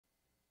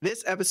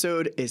This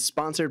episode is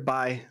sponsored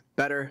by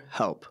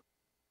BetterHelp.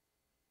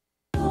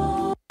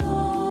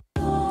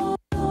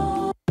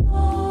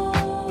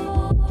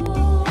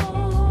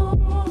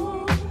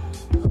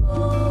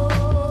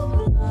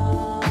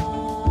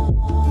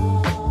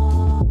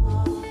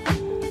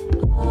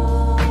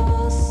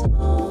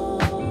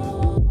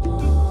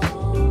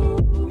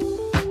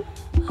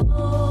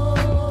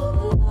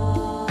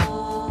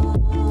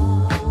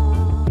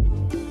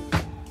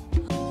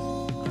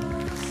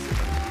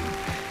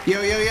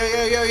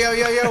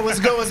 Yo, what's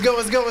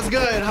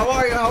good? How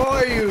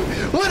are you?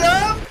 What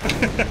up?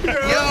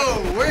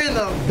 Yo, we're in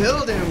the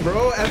building,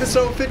 bro.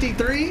 Episode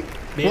 53.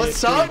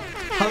 What's up?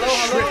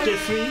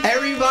 Hello.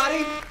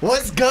 Everybody,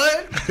 what's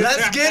good?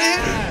 Let's get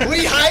it.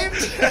 We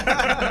hyped.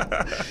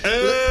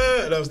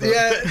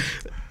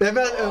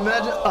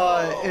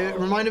 Imagine, it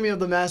reminded me of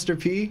the Master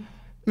P.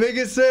 Make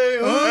it say,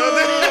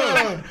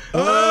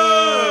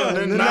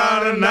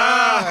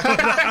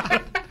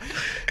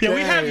 Yeah,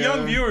 we have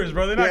young viewers,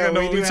 bro. They're not gonna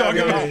know what we're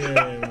talking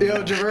about.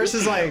 Yo, Traverse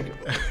is like,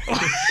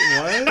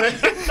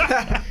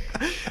 what?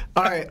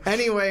 All right.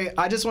 Anyway,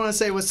 I just want to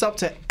say what's up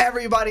to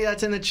everybody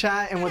that's in the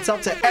chat and what's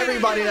up to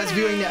everybody that's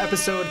viewing the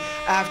episode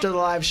after the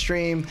live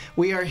stream.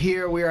 We are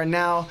here. We are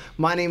now.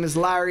 My name is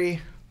Larry.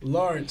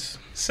 Lawrence.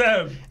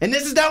 Seb. And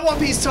this is that One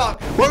Piece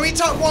Talk, where we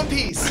talk One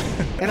Piece.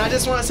 And I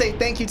just want to say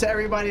thank you to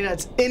everybody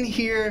that's in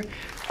here.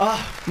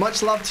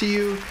 Much love to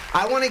you.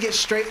 I want to get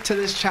straight to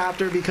this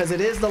chapter because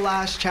it is the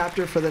last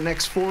chapter for the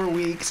next 4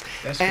 weeks.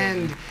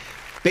 And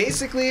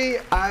basically,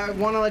 I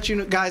want to let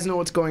you guys know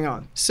what's going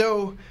on.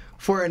 So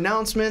for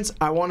announcements,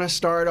 I want to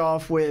start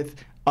off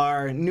with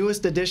our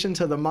newest addition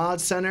to the Mod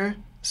Center,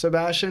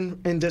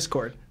 Sebastian, in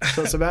Discord.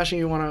 So Sebastian,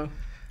 you want to...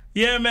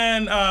 Yeah,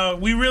 man.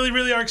 We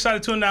really are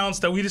excited to announce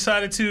that we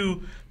decided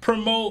to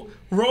promote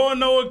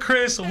Roanoa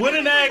Chris with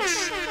an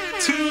X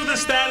to the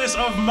status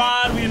of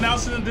mod. We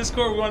announced it in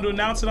Discord. We're going to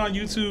announce it on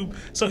YouTube.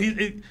 So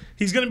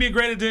he's going to be a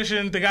great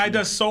addition. The guy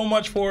does so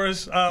much for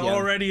us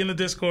already in the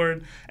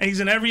Discord, and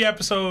he's in every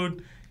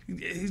episode.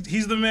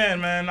 He's the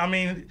man. I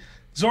mean,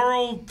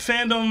 Zoro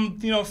fandom,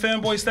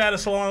 fanboy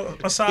status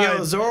aside.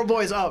 Yo, Zoro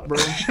boy's up, bro.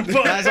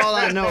 That's all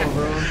I know,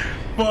 bro.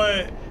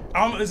 But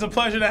it's a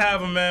pleasure to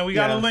have him, man. We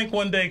got to link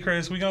one day,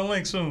 Chris. We going to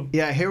link soon.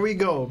 Yeah, here we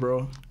go,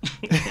 bro.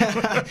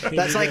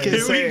 That's like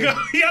his saying.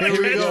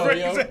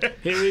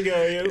 Here we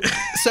go, yo.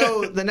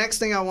 So the next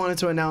thing I wanted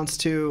to announce,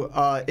 too,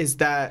 is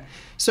that...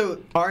 So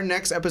our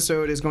next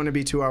episode is going to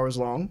be 2 hours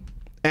long,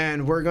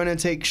 and we're going to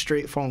take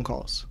straight phone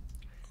calls.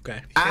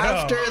 Okay.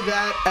 After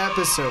that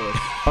episode,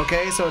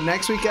 okay? So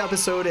next week's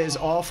episode is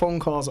all phone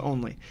calls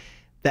only.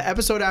 The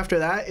episode after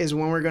that is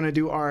when we're going to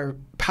do our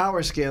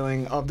power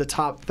scaling of the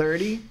top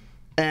 30,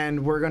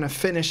 and we're going to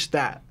finish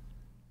that.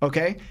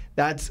 Okay?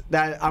 That's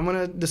that. I'm going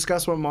to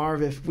discuss with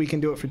Marv if we can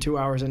do it for 2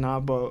 hours or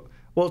not, but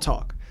we'll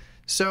talk.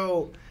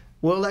 So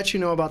we'll let you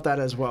know about that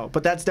as well.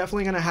 But that's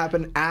definitely going to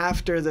happen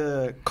after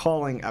the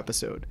calling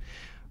episode.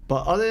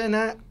 But other than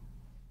that,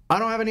 I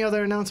don't have any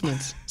other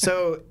announcements.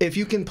 So if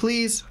you can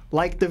please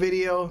like the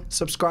video,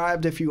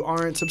 subscribe if you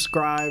aren't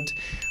subscribed.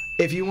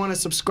 If you want to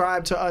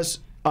subscribe to us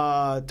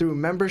through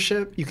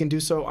membership, you can do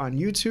so on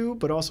YouTube,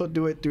 but also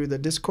do it through the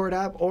Discord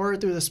app or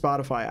through the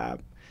Spotify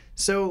app.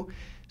 So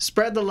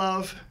spread the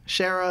love,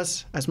 share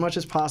us as much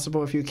as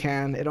possible if you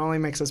can. It only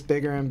makes us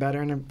bigger and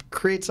better, and it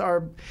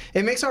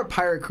makes our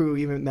pirate crew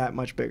even that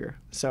much bigger.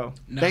 So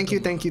thank you,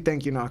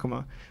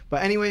 Nakama.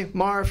 But anyway,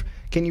 Marv,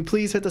 can you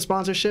please hit the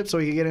sponsorship so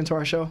we can get into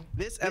our show?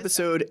 This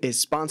episode is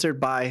sponsored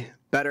by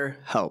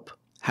BetterHelp.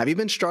 Have you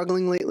been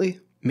struggling lately?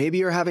 Maybe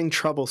you're having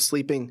trouble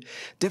sleeping,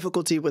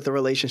 difficulty with a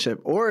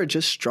relationship, or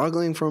just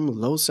struggling from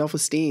low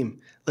self-esteem.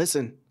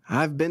 Listen,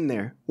 I've been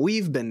there.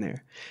 We've been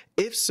there.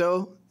 If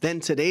so, then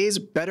today's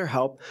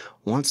BetterHelp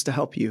wants to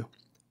help you.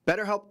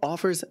 BetterHelp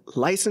offers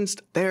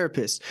licensed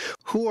therapists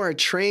who are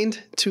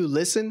trained to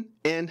listen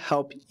and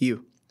help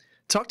you.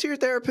 Talk to your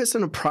therapist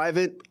in a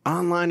private,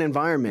 online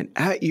environment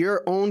at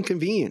your own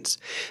convenience.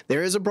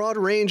 There is a broad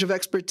range of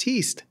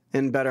expertise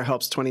in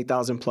BetterHelp's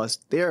 20,000 plus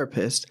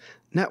therapist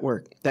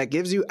network that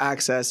gives you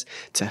access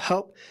to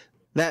help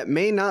that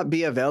may not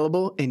be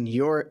available in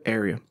your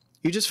area.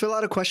 You just fill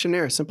out a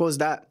questionnaire, simple as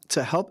that,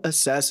 to help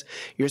assess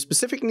your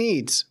specific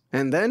needs,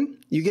 and then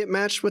you get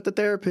matched with the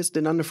therapist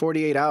in under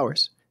 48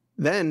 hours.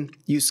 Then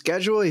you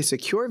schedule a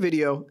secure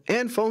video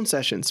and phone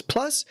sessions.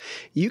 Plus,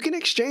 you can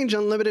exchange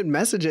unlimited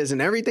messages,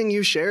 and everything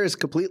you share is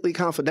completely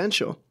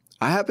confidential.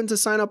 I happened to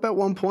sign up at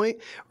one point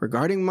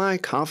regarding my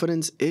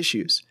confidence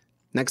issues.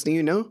 Next thing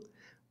you know,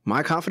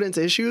 my confidence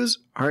issues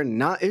are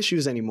not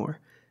issues anymore.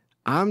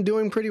 I'm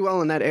doing pretty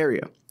well in that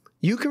area.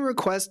 You can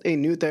request a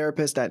new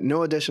therapist at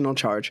no additional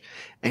charge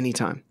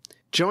anytime.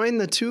 Join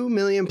the 2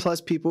 million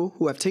plus people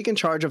who have taken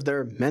charge of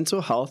their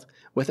mental health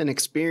with an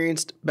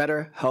experienced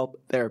BetterHelp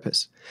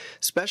therapist.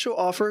 Special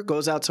offer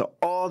goes out to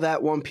all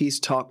that One Piece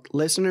Talk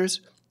listeners.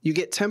 You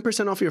get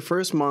 10% off your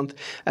first month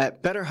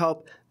at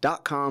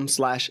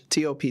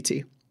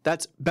betterhelp.com/TOPT.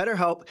 That's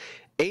BetterHelp,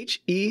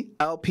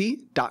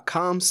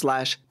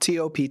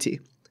 HELP.com/TOPT.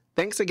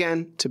 Thanks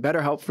again to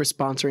BetterHelp for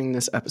sponsoring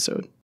this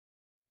episode.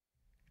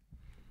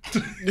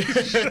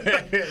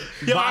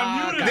 Yo,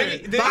 I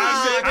muted it.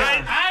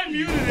 I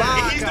muted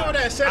it. He's doing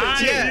that setting.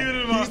 I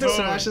muted my phone.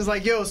 Sebastian's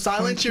like, yo,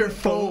 silence your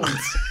phones.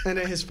 And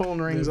then his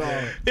phone rings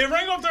off. It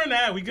rang off during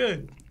that. We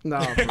good. No.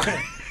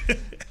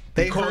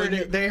 They heard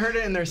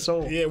it in their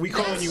soul. Yeah, we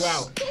calling you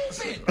out.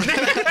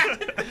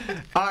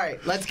 All right,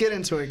 let's get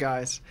into it,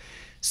 guys.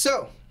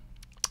 So,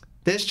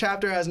 this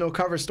chapter has no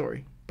cover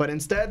story, but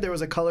instead there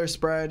was a color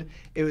spread.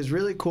 It was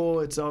really cool.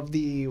 It's of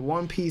the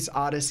One Piece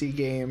Odyssey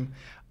game.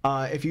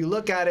 If you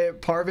look at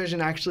it,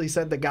 Parvision actually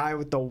said the guy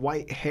with the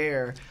white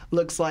hair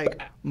looks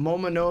like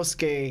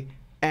Momonosuke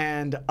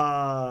and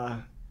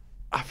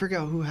I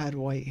forgot who had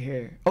white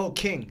hair. Oh,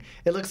 King.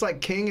 It looks like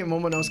King and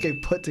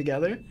Momonosuke put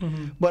together.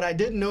 Mm-hmm. But I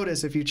did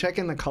notice, if you check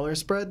in the color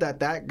spread,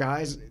 that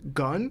guy's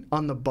gun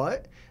on the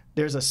butt,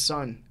 there's a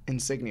sun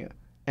insignia.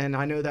 And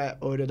I know that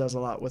Oda does a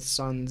lot with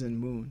suns and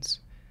moons.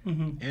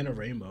 Mm-hmm. And a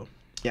rainbow.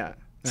 Yeah.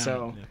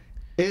 So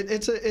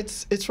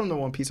it's from the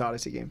One Piece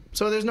Odyssey game.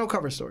 So there's no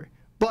cover story.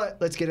 But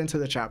let's get into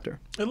the chapter.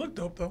 It looked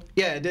dope, though.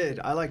 Yeah, it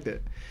did. I liked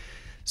it.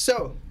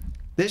 So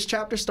this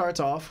chapter starts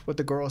off with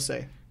the girls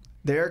say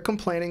they're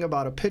complaining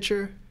about a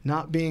picture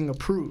not being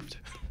approved.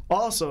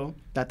 Also,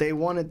 that they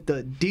wanted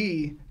the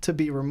D to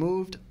be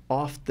removed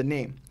off the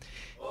name.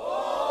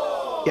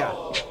 Oh! Yeah.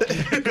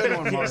 Good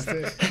one, Mark.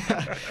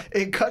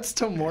 It cuts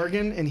to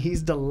Morgan, and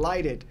he's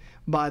delighted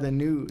by the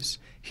news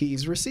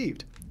he's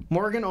received.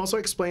 Morgan also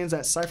explains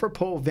that Cypher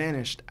Pole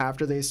vanished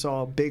after they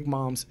saw Big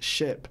Mom's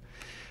ship.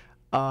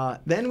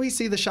 Then we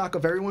see the shock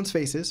of everyone's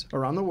faces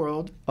around the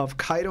world of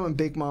Kaido and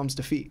Big Mom's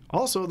defeat.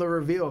 Also, the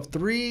reveal of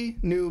 3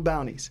 new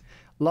bounties.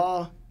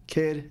 Law,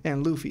 Kid,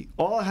 and Luffy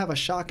all have a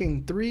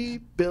shocking 3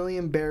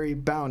 billion berry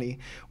bounty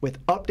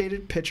with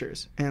updated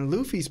pictures, and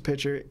Luffy's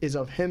picture is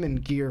of him in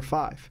Gear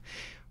 5.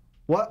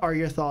 What are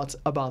your thoughts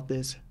about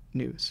this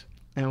news?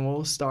 And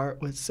we'll start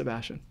with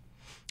Sebastian.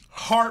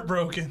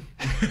 Heartbroken.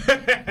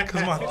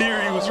 Because my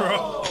theory was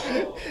wrong.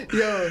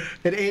 Yo,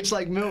 it aged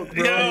like milk,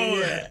 bro. Yo,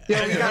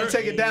 you gotta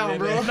take it down,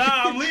 bro. Nah,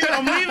 I'm leaving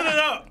it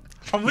up.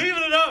 I'm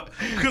leaving it up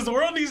because the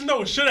world needs to know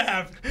what should have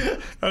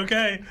happened.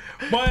 Okay?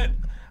 But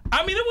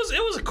I mean,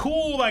 it was a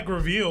cool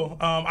reveal.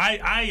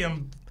 I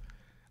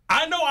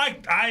know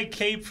I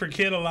cape for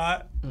Kid a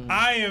lot.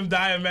 I am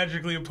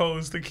diametrically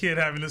opposed to Kid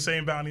having the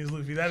same bounty as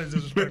Luffy. That is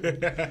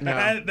disrespectful. No.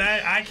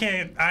 I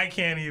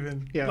can't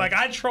even. Yeah.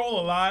 I troll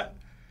a lot.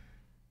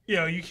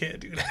 Yo, you can't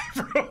do that,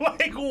 bro.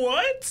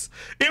 What?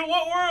 In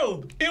what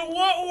world? In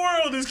what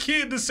world is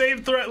Kid the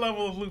same threat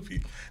level of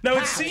Luffy? Now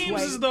it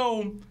seems as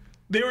though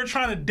they were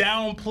trying to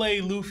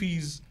downplay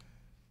Luffy's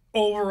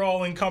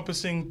overall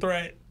encompassing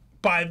threat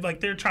by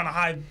they're trying to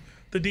hide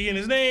the D in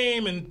his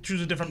name and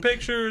choose different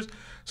pictures.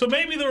 So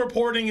maybe the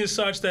reporting is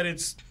such that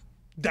it's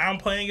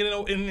downplaying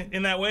it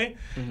in that way.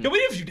 Mm-hmm. Yeah, but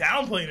if you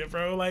downplayed it,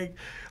 bro,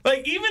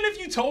 even if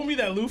you told me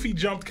that Luffy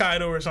jumped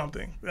Kaido or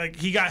something,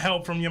 he got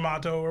help from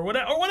Yamato or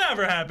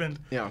whatever happened.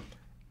 Yeah.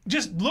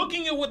 Just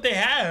looking at what they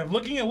have,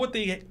 looking at what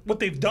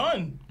they've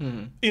done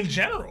in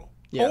general,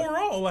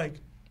 overall,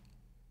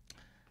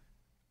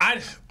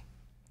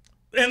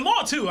 and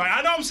Law too.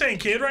 I know I'm saying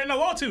Kid right now,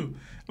 Law too.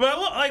 But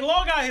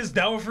Law got his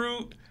Devil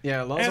Fruit.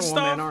 Yeah, Law's a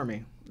one-man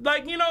army.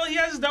 He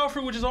has his Devil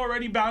Fruit, which is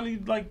already bounty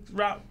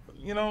route.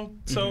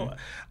 So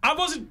I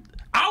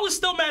was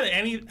still mad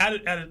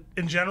at it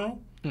in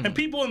general. Mm-hmm. And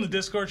people in the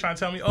Discord trying to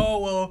tell me, oh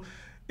well,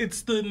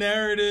 it's the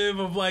narrative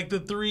of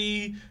the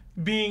 3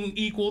 being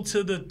equal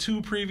to the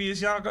 2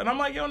 previous Yonko. And I'm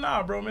like, yo,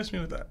 nah, bro, miss me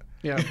with that.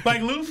 Yeah.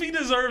 Luffy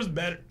deserves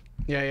better.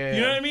 Yeah.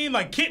 You know what I mean?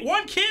 Kid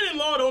and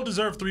Law don't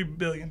deserve 3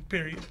 billion,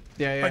 period.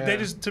 Yeah. They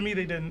just, to me,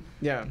 they didn't.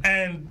 Yeah.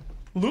 And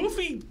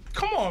Luffy,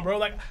 come on,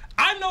 bro.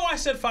 I know I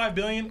said 5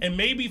 billion, and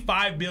maybe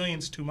 5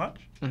 billion's too much.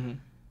 Mm-hmm.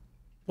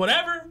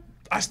 Whatever.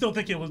 I still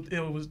think it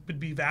would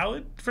be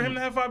valid for him to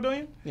have 5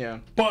 billion. Yeah.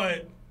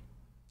 But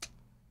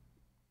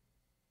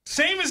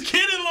same as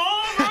Kid and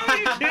Law, bro. Are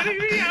you kidding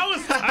me?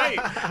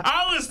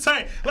 I was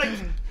tight.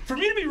 For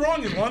me to be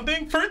wrong is one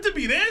thing. For it to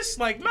be this,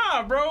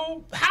 nah,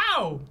 bro.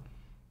 How?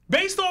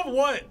 Based off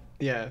what?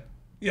 Yeah.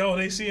 Yo,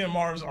 they see in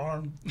Marv's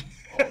arm.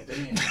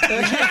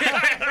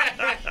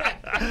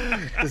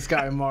 This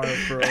guy Marv,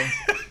 bro.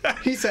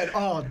 He said,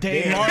 "Oh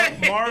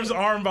damn." Marv's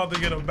arm about to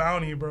get a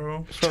bounty,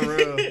 bro. For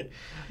real.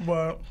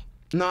 But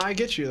no, I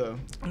get you though.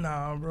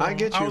 Nah, bro. I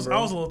get you, bro.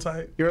 I was a little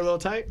tight. You're a little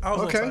tight. I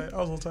was a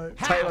little tight.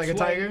 Tight like a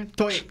tiger.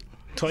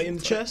 Tight in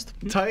the chest.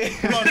 Tight.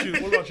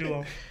 What about you,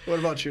 Lo? What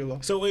about you, Lo?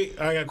 So wait,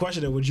 I got a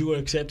question. Though. Would you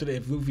have accepted it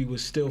if Luffy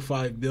was still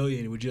 5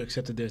 billion? Would you have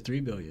accepted their 3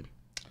 billion?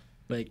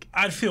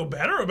 I'd feel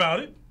better about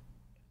it.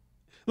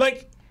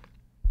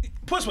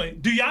 Put this way,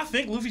 do y'all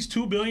think Luffy's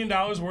 $2 billion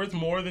worth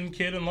more than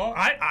Kid and Law?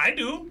 I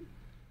do.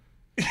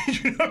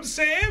 You know what I'm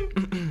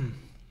saying?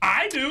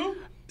 I do.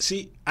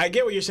 See, I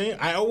get what you're saying.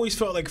 I always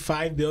felt like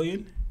 5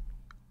 billion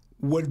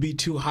would be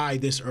too high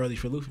this early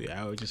for Luffy.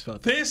 I always just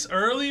felt this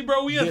early,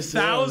 bro. We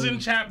 1,000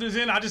 chapters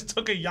in. I just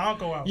took a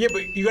Yonko out. Yeah,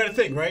 but you got to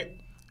think, right?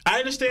 I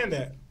understand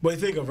that, but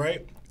think of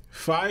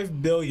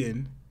 5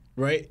 billion,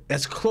 right?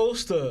 That's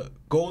close to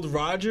Gold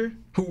Roger,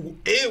 who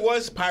it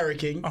was Pirate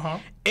King,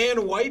 and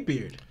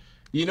Whitebeard.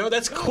 You know,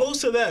 that's close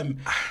to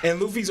them.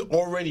 And Luffy's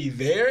already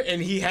there, and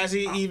he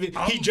hasn't even...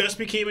 He just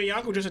became a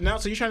Yonko, just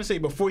announced. So you're trying to say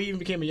before he even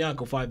became a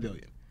Yonko, 5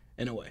 billion,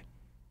 in a way.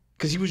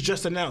 Because he was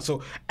just announced.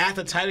 So at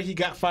the title, he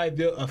got 5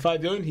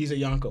 billion, he's a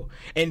Yonko.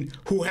 And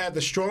who had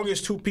the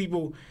strongest two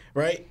people,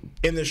 right,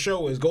 in the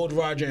show is Gold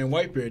Roger and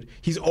Whitebeard.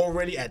 He's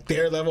already at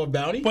their level of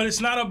bounty. But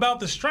it's not about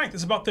the strength.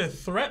 It's about their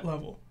threat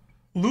level.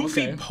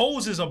 Luffy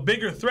poses a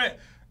bigger threat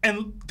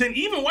than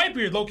even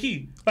Whitebeard,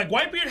 low-key. Like,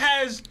 Whitebeard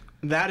has...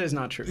 That is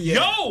not true.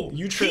 Yo,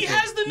 he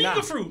has the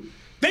Nika fruit.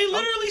 They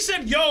literally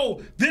said,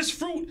 yo, this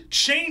fruit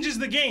changes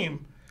the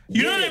game.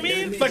 You know what I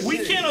mean? Like,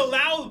 we can't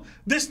allow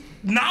this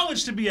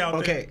knowledge to be out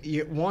there.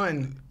 Okay,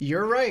 one,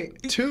 you're right.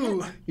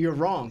 Two, you're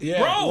wrong. Yeah.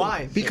 Bro.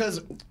 Why?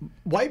 Because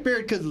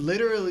Whitebeard could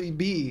literally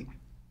be,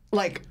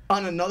 like,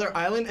 on another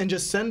island and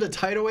just send a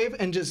tidal wave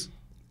and just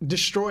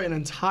destroy an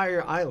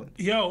entire island.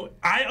 Yo,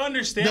 I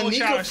understand what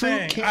y'all are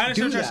saying. I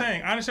understand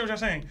what you're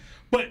saying.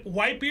 But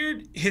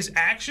Whitebeard, his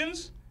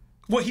actions...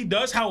 what he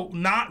does, how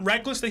not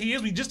reckless that he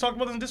is. We just talked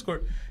about this in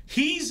Discord.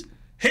 His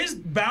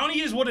bounty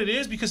is what it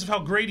is because of how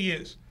great he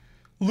is.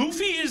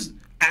 Luffy is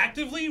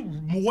actively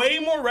way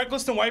more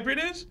reckless than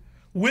Whitebeard is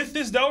with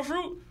this Devil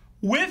Fruit,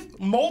 with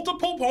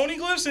multiple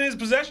poneglyphs in his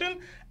possession,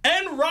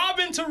 and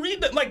Robin to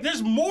read that. Like,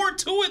 there's more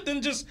to it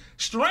than just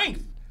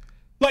strength.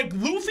 Like,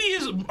 Luffy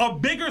is a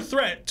bigger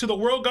threat to the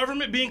world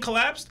government being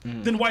collapsed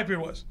than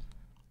Whitebeard was.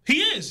 He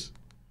is.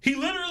 He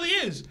literally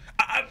is.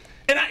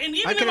 And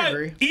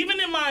even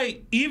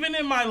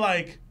in my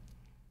like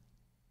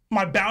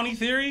my bounty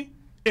theory,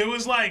 it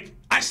was like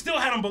I still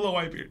had him below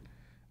Whitebeard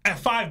at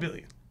 5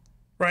 billion,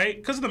 right?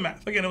 Because of the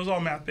math. Again, it was all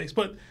math based,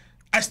 but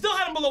I still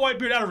had him below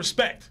Whitebeard out of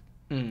respect,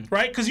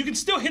 right? Because you can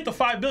still hit the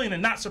 5 billion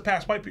and not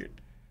surpass Whitebeard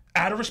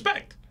out of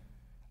respect.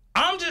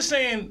 I'm just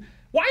saying,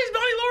 why is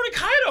bounty lower than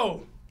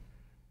Kaido?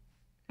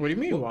 What do you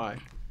mean? Why?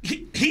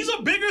 He's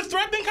a bigger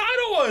threat than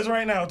Kaido was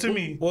right now to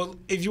me. Well,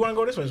 if you want to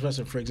go this way,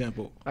 Spencer, for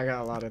example. I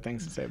got a lot of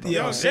things to say about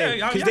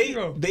that.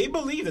 Because they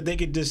believe that they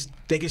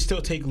could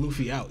still take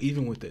Luffy out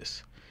even with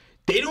this.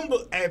 They don't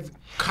have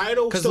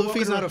Kaido. Because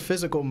Luffy's not a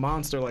physical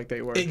monster like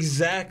they were.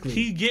 Exactly.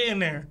 He's getting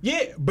there.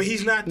 Yeah, but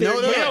he's not there.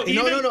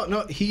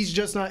 No. He's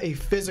just not a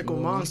physical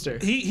monster.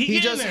 He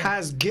just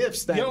has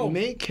gifts that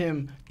make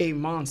him a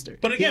monster.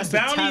 But again,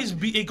 bounties,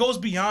 it goes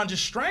beyond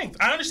just strength.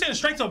 I understand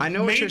strength is a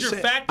major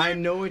factor. I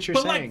know what you're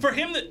saying. But like for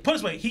him, put it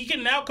this way, he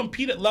can now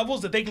compete at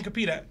levels that they can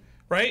compete at,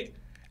 right?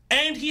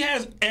 And he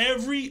has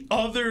every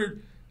other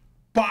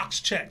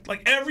box checked.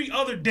 Like every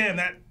other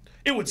that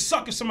it would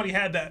suck if somebody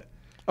had that.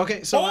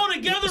 Okay, so all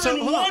together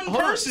in one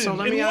person,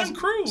 in one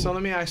crew. So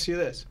let me ask you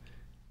this: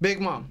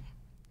 Big Mom,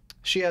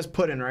 she has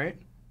Puddin', right?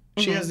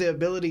 She has the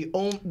ability.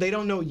 They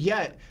don't know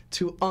yet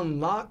to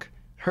unlock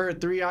her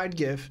 3-eyed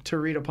gift to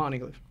read a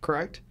poneglyph.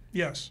 Correct?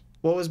 Yes.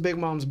 What was Big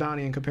Mom's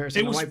bounty in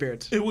comparison to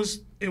Whitebeard's? It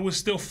was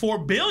still 4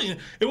 billion.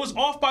 It was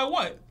off by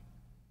what?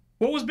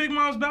 What was Big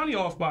Mom's bounty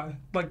off by?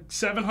 Like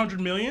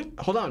 700 million?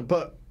 Hold on,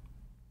 but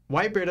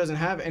Whitebeard doesn't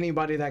have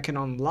anybody that can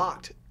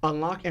unlock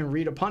and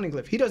read a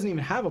poneglyph. He doesn't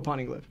even have a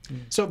poneglyph.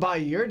 So by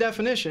your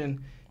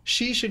definition,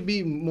 she should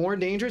be more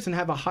dangerous and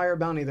have a higher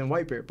bounty than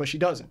Whitebeard, but she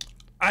doesn't.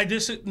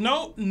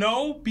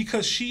 No,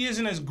 because she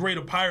isn't as great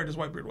a pirate as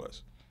Whitebeard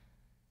was.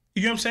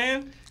 You get what I'm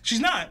saying? She's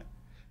not.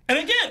 And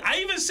again, I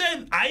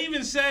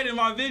even said in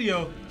my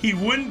video he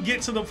wouldn't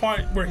get to the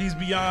point where he's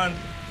beyond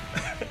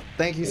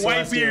Thank you,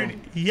 Whitebeard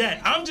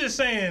yet. I'm just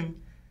saying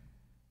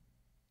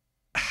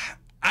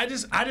I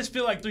just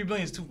feel like 3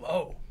 billion is too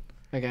low.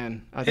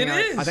 Again, I think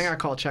I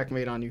called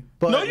checkmate on you.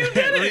 But no, you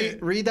didn't.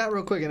 Read that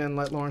real quick and then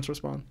let Lawrence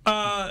respond.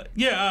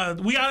 We got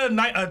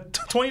a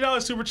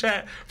 $20 super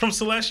chat from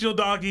Celestial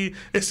Donkey.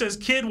 It says,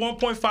 "Kid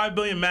 1.5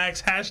 billion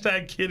max.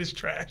 # kid is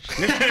trash."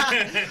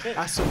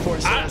 I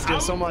support Celestial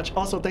so much.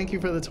 Also, thank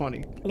you for the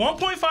 20.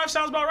 1.5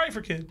 sounds about right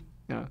for Kid.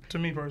 Yeah. To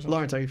me personally.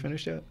 Lawrence, are you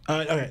finished yet?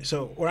 Okay,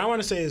 so what I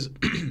want to say is,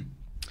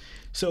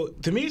 so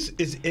to me,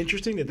 it's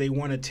interesting that they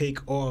want to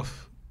take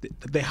off.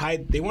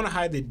 They want to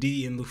hide the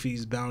D in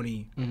Luffy's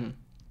bounty,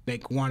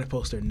 like wanted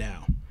poster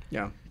now.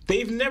 Yeah.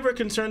 They've never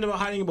concerned about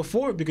hiding it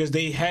before because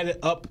they had it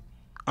up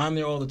on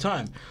there all the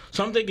time.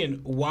 So I'm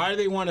thinking, why do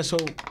they want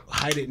to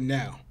hide it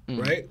now,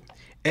 right?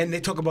 And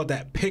they talk about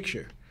that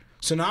picture.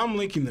 So now I'm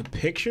linking the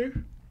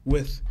picture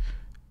with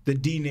the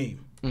D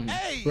name,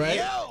 Hey, right?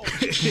 yo!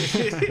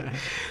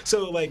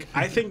 So like,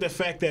 I think the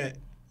fact that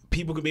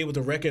people could be able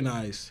to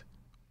recognize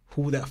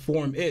who that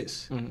form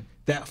is.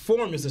 That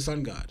form is the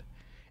Sun God.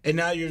 And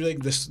now you're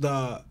like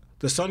the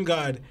Sun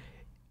God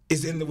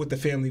is with the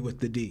family with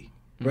the D,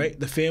 right?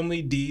 The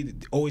family D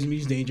always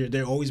means danger.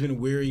 They've always been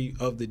wary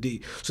of the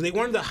D. So they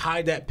wanted to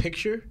hide that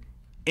picture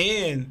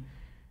and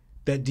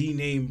that D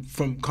name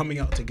from coming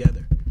out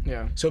together.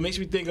 Yeah. So it makes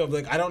me think of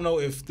like, I don't know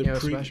if the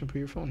Sebastian, put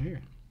your phone here.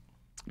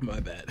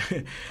 My bad.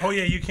 Oh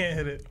yeah, you can't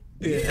hit it.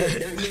 Yeah.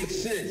 That makes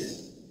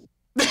sense.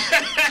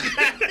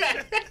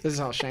 This is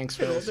how Shanks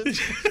feels.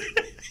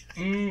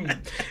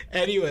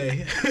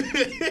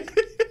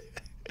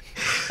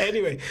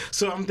 Anyway,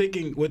 so I'm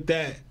thinking with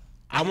that,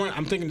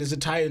 I'm thinking there's a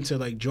tie into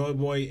like Joy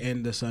Boy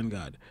and the Sun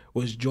God.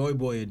 Was Joy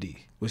Boy a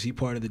D? Was he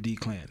part of the D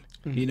clan?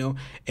 you know?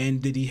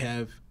 And did he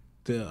have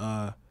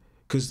the,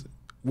 because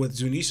with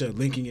Zunisha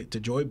linking it to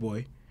Joy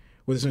Boy,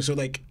 so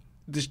like,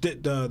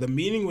 the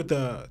meaning with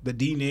the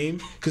D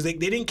name, because they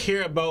didn't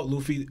care about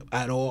Luffy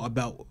at all,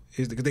 about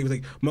his, because they was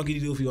like Monkey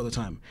D. Luffy all the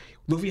time.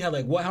 Luffy had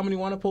like, what, how many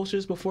Wano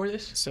posters before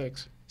this?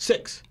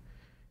 6.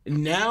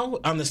 Now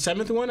on the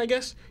 7th one, I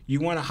guess you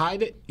want to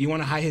hide it. You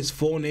want to hide his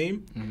full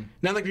name.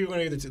 Not like people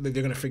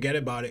they're gonna forget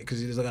about it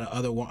because there's like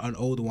an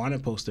old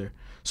Wano poster.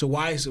 So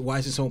why is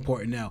it so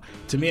important now?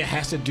 To me, it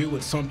has to do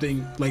with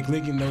something like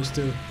linking those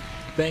two.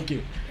 Thank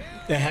you.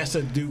 It has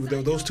to do with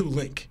those two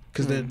link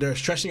because they're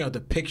stretching out the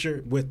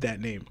picture with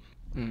that name,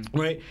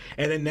 right?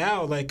 And then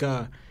now, like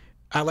I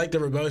like the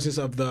rebelliousness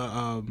of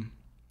the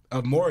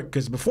of Morg,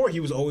 because before he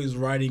was always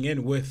riding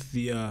in with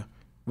the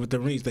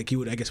Marines, like he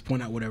would, I guess,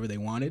 point out whatever they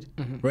wanted,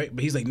 right?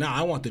 But he's like, nah,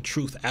 I want the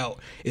truth out.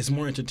 It's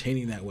more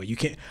entertaining that way. You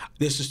can't.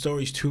 This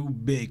story's too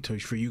big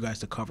for you guys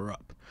to cover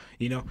up,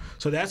 you know.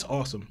 So that's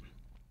awesome.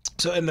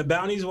 So in the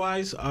bounties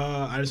wise,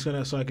 I just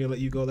gonna so I can let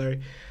you go,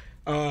 Larry.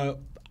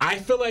 I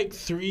feel like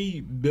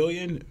 3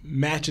 billion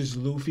matches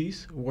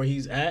Luffy's where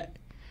he's at.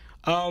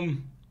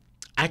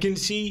 I can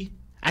see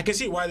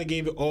why they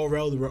gave it all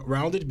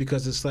rounded,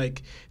 because it's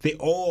like they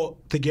all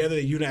together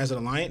they unite as an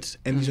alliance,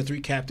 and these are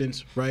 3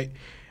 captains, right?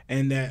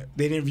 And that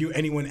they didn't view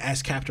anyone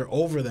as captor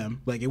over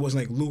them. Like it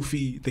wasn't like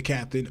Luffy the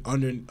captain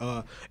under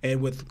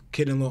and with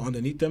Kid and Law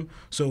underneath them.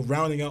 So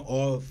rounding out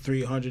all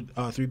 3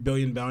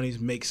 billion bounties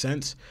makes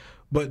sense.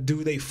 But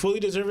do they fully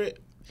deserve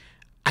it?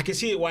 I can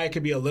see it why it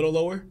could be a little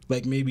lower,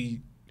 like maybe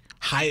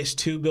highest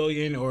 2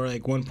 billion or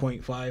like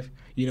 1.5,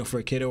 you know, for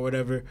a kid or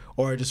whatever,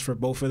 or just for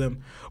both of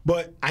them.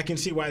 But I can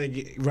see why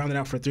they rounded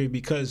out for 3,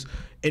 because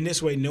in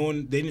this way,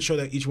 they didn't show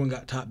that each one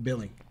got top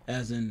billing,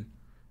 as in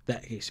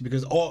that case,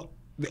 because all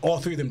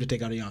 3 of them to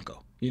take out a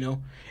Yonko, you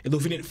know? And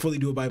Luffy didn't fully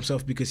do it by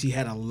himself because he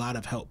had a lot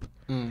of help.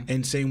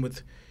 And same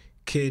with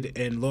Kid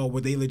and Law,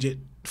 where they legit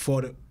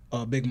fought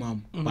Big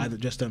Mom by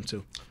just them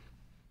two.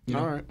 You know?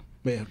 All right.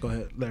 Yeah, go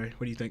ahead, Larry.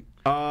 What do you think?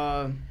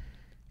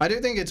 I do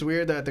think it's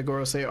weird that the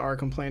Gorosei are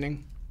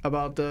complaining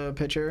about the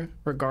picture,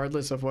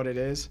 regardless of what it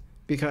is,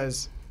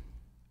 because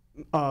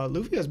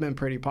Luffy has been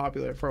pretty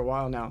popular for a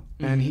while now,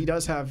 and he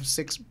does have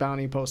 6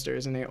 bounty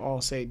posters, and they all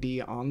say D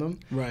on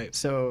them. Right.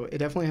 So it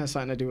definitely has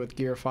something to do with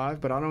Gear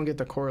 5, but I don't get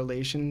the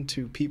correlation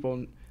to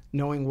people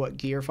knowing what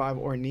Gear 5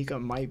 or Nika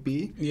might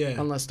be,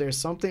 unless there's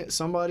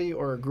somebody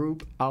or a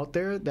group out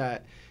there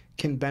that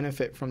can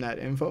benefit from that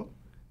info,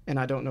 and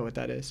I don't know what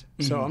that is.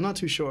 So I'm not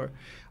too sure.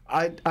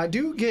 I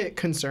do get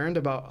concerned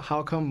about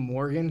how come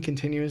Morgan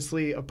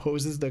continuously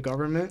opposes the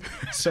government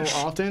so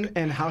often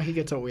and how he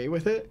gets away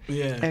with it.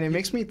 Yeah. And it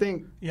makes me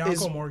think,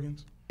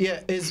 Morgans. Yeah,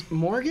 is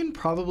Morgan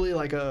probably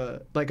like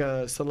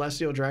a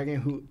celestial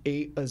dragon who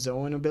ate a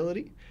Zoan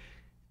ability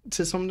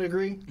to some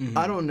degree?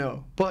 I don't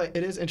know, but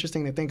it is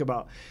interesting to think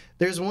about.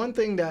 There's one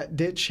thing that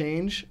did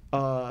change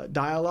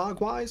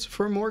dialogue-wise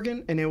for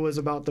Morgan, and it was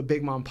about the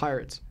Big Mom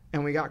pirates.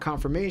 And we got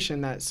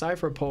confirmation that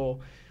Cypher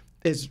Pole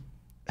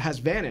has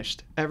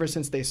vanished ever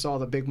since they saw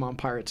the Big Mom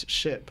Pirates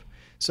ship.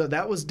 So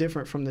that was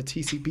different from the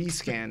TCB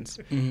scans.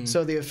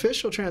 So the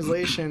official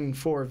translation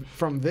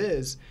from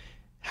Viz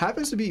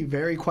happens to be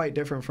quite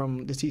different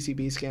from the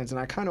TCB scans, and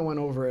I kind of went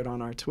over it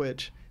on our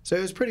Twitch. So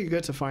it was pretty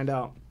good to find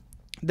out.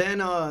 Then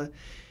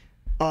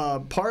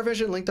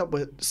Parvision linked up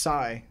with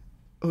Sai,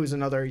 who's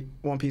another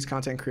One Piece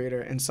content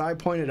creator, and Sai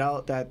pointed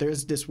out that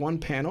there's this one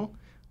panel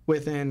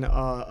within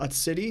a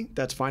city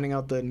that's finding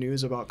out the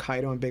news about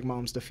Kaido and Big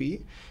Mom's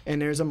defeat, and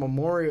there's a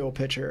memorial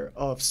picture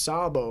of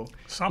Sabo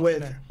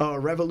with a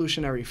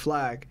revolutionary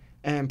flag.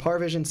 And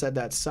Parvision said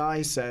that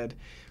Sai said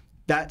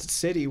that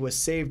city was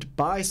saved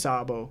by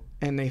Sabo,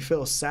 and they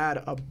feel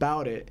sad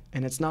about it.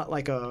 And it's not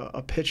like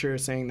a picture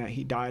saying that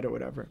he died or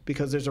whatever,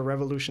 because there's a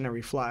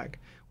revolutionary flag,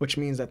 which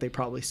means that they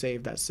probably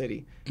saved that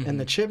city. And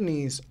the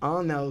chimneys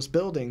on those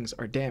buildings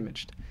are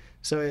damaged.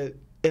 So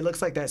it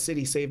looks like that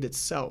city saved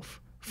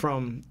itself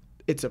from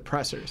its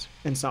oppressors,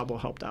 and Sabo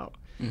helped out,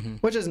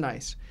 which is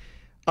nice.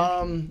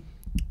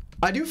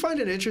 I do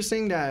find it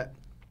interesting that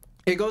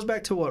it goes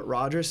back to what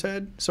Roger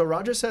said. So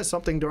Roger said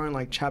something during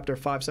like chapter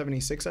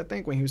 576, I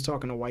think, when he was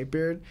talking to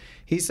Whitebeard.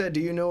 He said,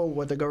 do you know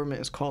what the government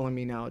is calling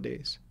me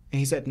nowadays? And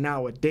he said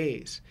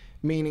nowadays,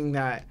 meaning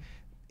that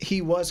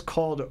he was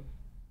called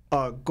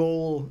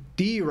Gold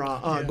D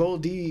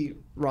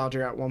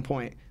Roger at one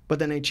point, but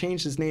then they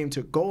changed his name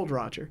to Gold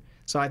Roger.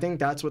 So I think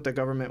that's what the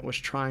government was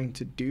trying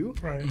to do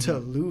to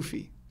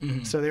Luffy.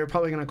 So they were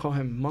probably going to call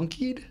him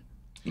Monkeyed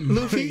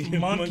Luffy.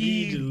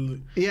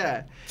 Monkeyed.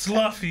 Yeah. It's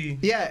Luffy.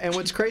 Yeah, and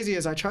what's crazy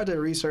is I tried to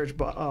research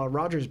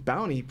Roger's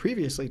bounty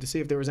previously to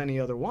see if there was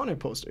any other wanted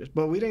posters,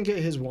 but we didn't get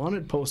his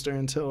wanted poster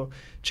until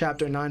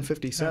chapter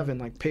 957,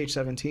 like page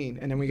 17,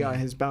 and then we got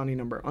his bounty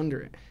number under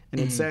it, and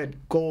it said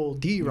Gold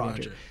D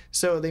Roger.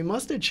 So they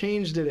must have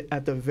changed it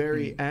at the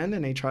very end,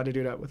 and they tried to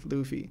do that with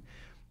Luffy.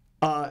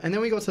 And then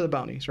we go to the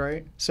bounties,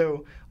 right?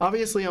 So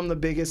obviously I'm the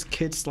biggest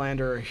kid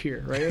slanderer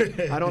here,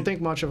 right? I don't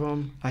think much of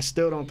him. I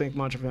still don't think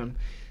much of him.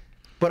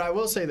 But I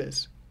will say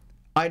this.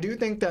 I do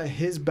think that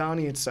his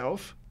bounty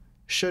itself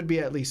should be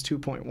at least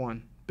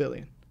 2.1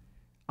 billion.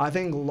 I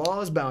think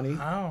Law's bounty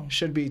Oh.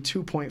 should be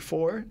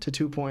 2.4 to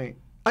 2.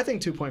 I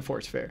think 2.4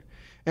 is fair.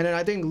 And then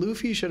I think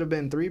Luffy should have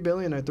been 3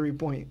 billion or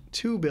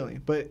 3.2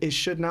 billion, but it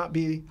should not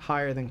be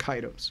higher than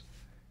Kaido's.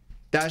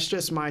 That's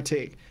just my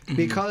take.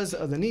 Because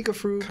of the Nika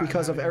fruit,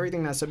 because of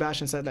everything that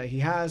Sebastian said that he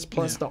has,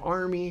 plus the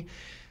army,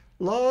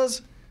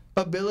 Law's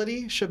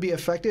ability should be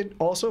affected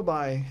also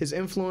by his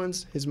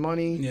influence, his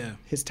money,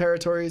 his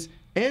territories,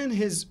 and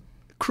his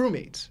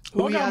crewmates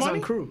who he has on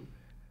crew.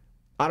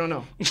 I don't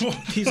know.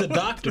 He's a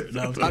doctor.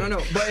 No, I don't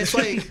know, but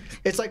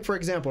it's like for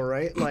example,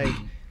 right? Like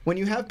when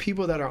you have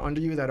people that are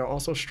under you that are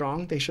also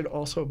strong, they should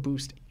also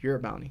boost your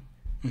bounty.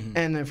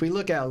 And if we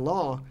look at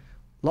Law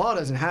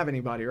doesn't have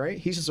anybody, right?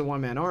 He's just a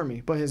one-man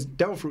army, but his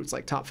Devil Fruit's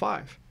like top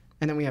 5.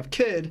 And then we have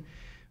Kid,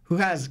 who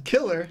has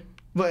Killer,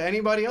 but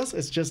anybody else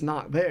is just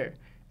not there.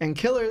 And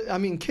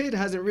Kid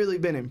hasn't really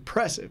been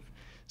impressive.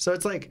 So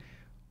it's like,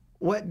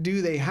 what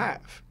do they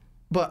have?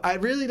 But I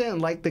really didn't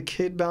like the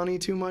Kid bounty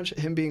too much,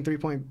 him being 3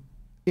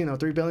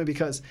 billion,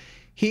 because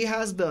he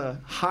has the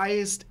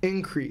highest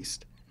increase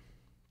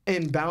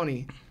in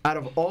bounty out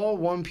of all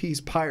One Piece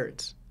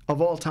pirates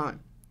of all time.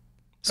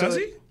 So, does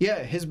he?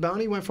 Yeah, his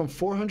bounty went from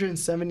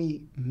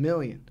 470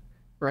 million,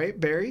 right,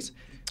 berries,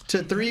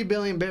 to 3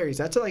 billion berries.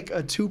 That's like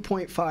a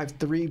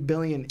 2.53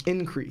 billion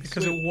increase.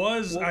 Because it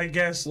was, I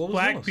guess, what was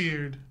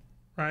Blackbeard,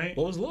 right?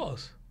 What was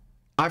Laws?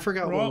 I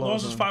forgot what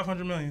Loss was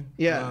 500 million.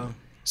 Yeah. Wow.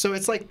 So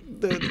it's like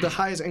the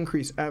highest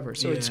increase ever.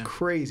 So it's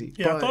crazy.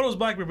 Yeah, but, I thought it was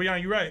Blackbeard, but yeah,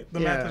 you're right. The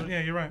math is,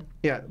 Yeah. you're right.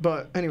 Yeah,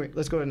 but anyway,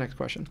 let's go to the next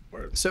question.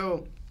 Word.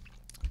 So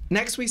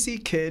next we see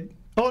Kid.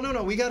 Oh,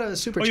 no, we got a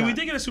super chat. Yeah, we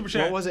did get a super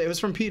chat. What was it? It was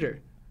from Peter.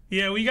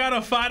 Yeah, we got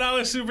a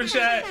 $5 super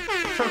chat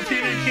from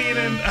Peter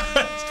Keenan.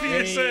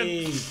 Peter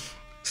said,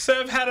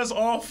 Sev had us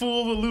all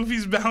fooled with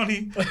Luffy's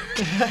bounty.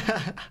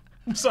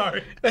 I'm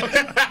sorry.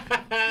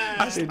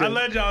 I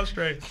led y'all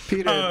astray.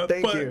 Peter,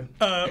 thank you.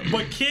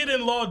 But Kid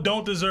and Law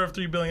don't deserve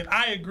 3 billion.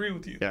 I agree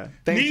with you. Yeah,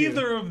 thank you.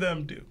 Neither of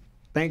them do.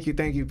 Thank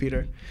you,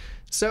 Peter.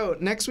 So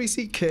next we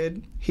see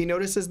Kid. He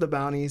notices the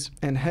bounties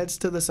and heads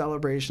to the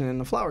celebration in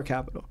the flower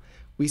capital.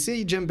 We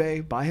see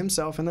Jinbei by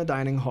himself in the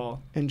dining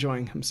hall,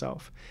 enjoying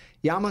himself.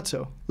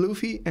 Yamato,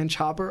 Luffy, and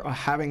Chopper are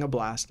having a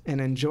blast and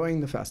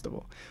enjoying the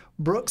festival.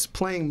 Brooks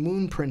playing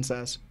Moon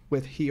Princess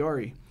with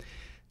Hiyori.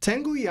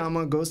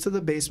 Tenguyama goes to the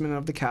basement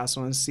of the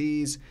castle and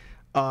sees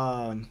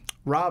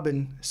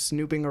Robin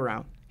snooping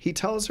around. He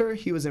tells her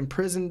he was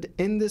imprisoned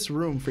in this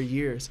room for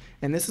years,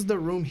 and this is the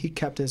room he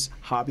kept his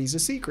hobbies a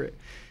secret.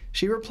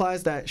 She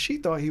replies that she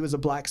thought he was a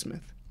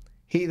blacksmith.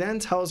 He then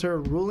tells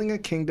her ruling a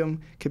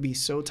kingdom could be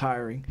so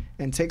tiring,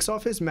 and takes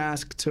off his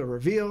mask to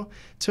reveal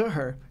to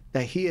her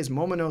that he is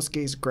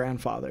Momonosuke's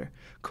grandfather,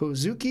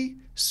 Kozuki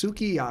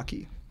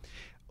Sukiyaki,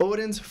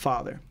 Oden's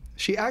father.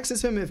 She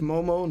asks him if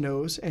Momo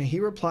knows, and he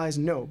replies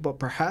no, but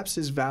perhaps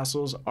his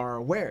vassals are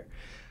aware.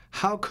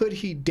 How could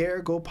he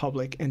dare go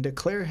public and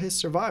declare his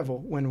survival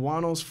when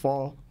Wano's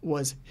fall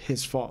was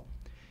his fault?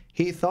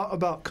 He thought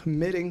about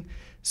committing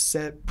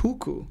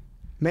seppuku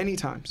many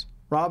times.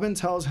 Robin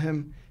tells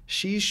him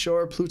she's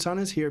sure Pluton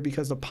is here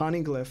because the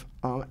poneglyph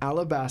on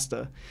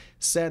Alabasta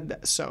said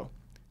that so.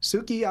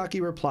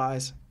 Sukiyaki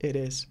replies, it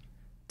is.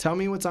 Tell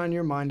me what's on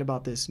your mind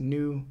about this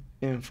new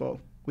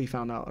info we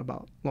found out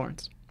about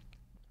Lawrence.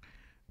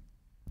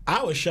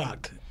 I was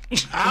shocked.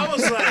 I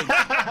was like,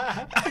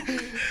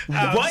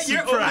 what?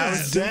 You're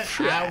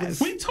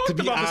surprised. We talked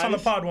about this on the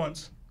pod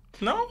once.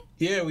 No?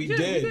 Yeah, we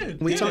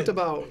did. We talked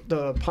about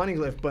the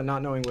poneglyph, but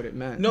not knowing what it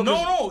meant.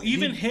 No.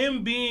 Even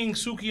him being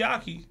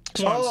Sukiyaki.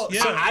 Oh,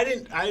 yeah. So I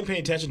didn't pay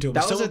attention to it.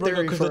 That was a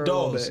theory because for the a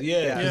little dolls. bit.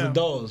 Yeah, because the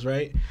dolls,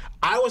 right?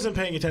 I wasn't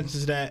paying attention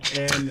to that,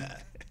 and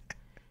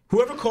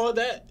whoever called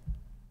that,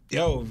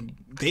 yo,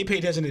 they paid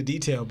attention to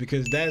detail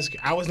because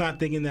I was not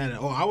thinking that at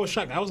all. I was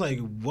shocked. I was like,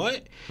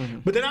 what?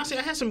 But then I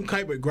had some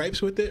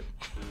gripes with it.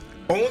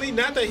 Only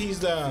not that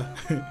he's the.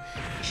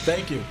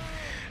 Thank you.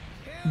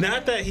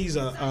 Not that he's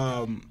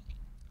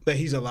that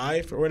he's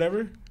alive or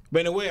whatever.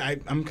 But in a way,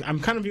 I'm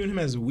kind of viewing him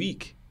as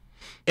weak.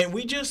 And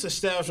we just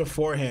established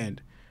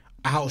beforehand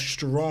how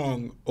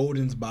strong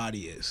Oden's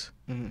body is,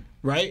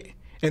 right?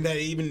 And that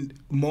even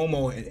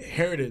Momo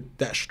inherited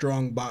that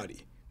strong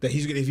body. That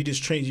he's gonna, if he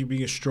just trains, he'd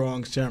be a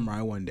strong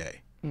samurai one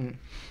day.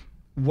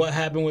 What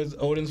happened with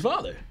Oden's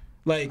father?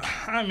 Like,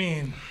 I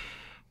mean,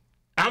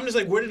 I'm just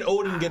like, where did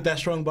Oden get that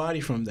strong body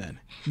from then?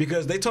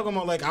 Because they talking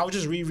about, like, I was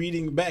just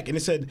rereading back, and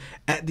it said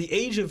at the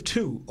age of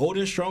 2,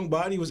 Oden's strong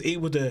body was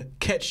able to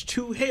catch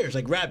 2 hares,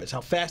 like rabbits, how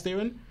fast they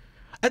run.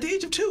 At the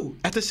age of 2,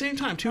 at the same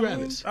time, 2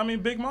 rabbits. I mean,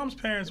 Big Mom's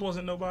parents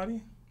wasn't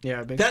nobody.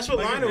 Yeah, that's what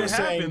Lionel was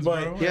saying,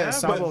 but bro. yeah,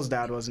 Sabo's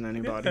dad wasn't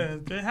anybody. Yeah,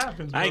 it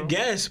happens, bro. I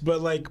guess,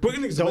 but like, we're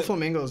gonna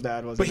Doflamingo's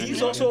dad wasn't. But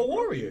he's also a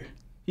warrior.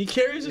 He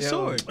carries a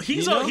sword.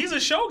 He's a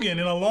shogun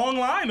in a long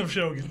line of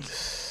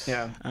shoguns.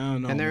 Yeah, I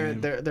don't know.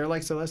 And they're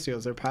like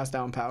Celestials. They're passed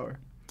down power.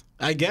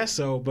 I guess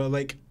so, but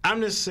like, I'm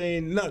just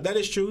saying, no, that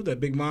is true that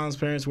Big Mom's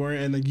parents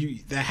weren't, and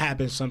like, that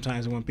happens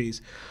sometimes in One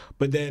Piece.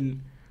 But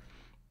then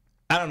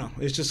I don't know.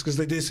 It's just because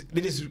they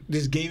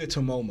just gave it to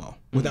Momo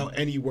without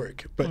any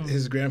work, but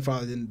his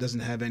grandfather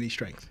doesn't have any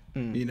strength,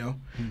 you know.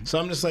 So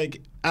I'm just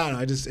like, I don't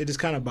know. It just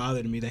kind of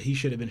bothered me that he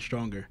should have been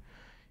stronger,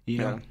 you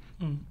know.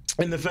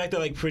 And the fact that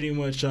like pretty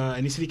much,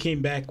 and he said he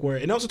came back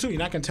and also too, you're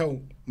not gonna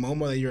tell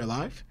Momo that you're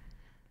alive,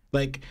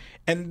 like,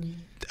 and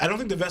I don't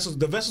think the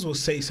vessels will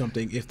say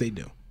something if they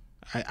do.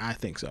 I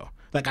think so.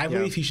 Like I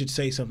believe he should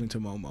say something to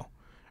Momo,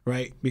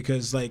 right?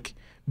 Because like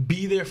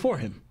be there for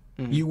him.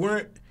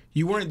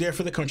 You weren't there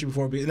for the country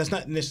before, and that's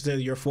not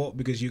necessarily your fault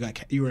because you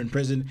were in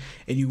prison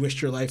and you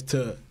wished your life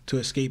to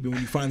escape, and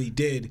when you finally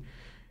did,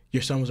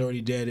 your son was already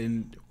dead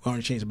and on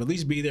a chains. But at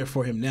least be there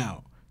for him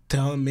now.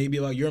 Tell him maybe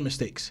about your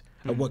mistakes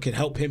of what could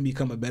help him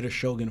become a better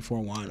shogun for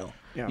Wano.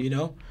 Yeah. You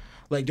know,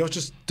 like don't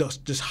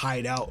just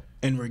hide out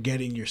and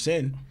regretting your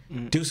sin.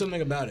 Do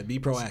something about it. Be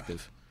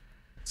proactive.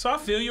 So I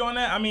feel you on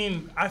that. I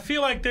mean, I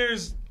feel like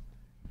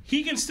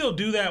he can still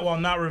do that while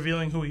not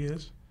revealing who he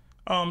is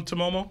to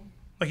Momo.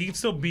 Like he can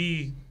still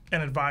be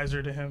an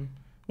advisor to him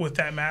with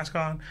that mask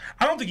on.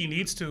 I don't think he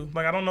needs to.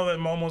 Like I don't know that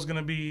Momo's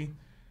gonna be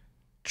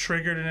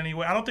triggered in any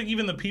way. I don't think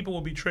even the people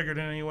will be triggered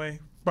in any way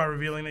by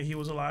revealing that he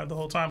was alive the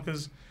whole time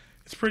because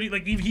it's pretty.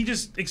 Like he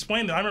just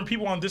explained it. I remember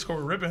people on Discord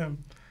were ripping him,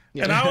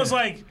 and I was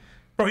like,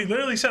 bro, he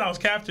literally said I was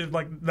captive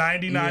like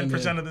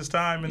 99% of this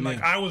time, and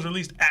like I was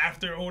released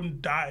after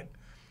Oden died.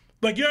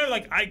 Like you know,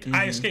 like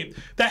I escaped.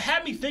 That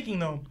had me thinking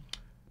though,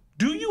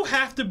 do you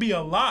have to be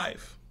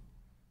alive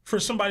for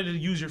somebody to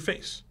use your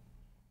face?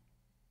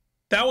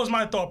 That was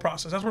my thought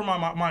process. That's where my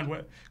mind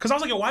went. Because I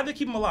was like, why did they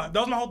keep him alive?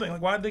 That was my whole thing.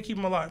 Like, why did they keep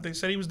him alive? They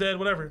said he was dead,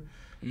 whatever.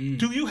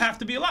 Do you have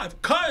to be alive?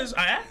 Because,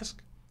 I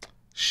asked,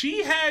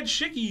 she had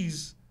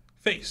Shiki's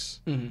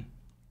face. Is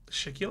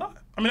Shiki alive?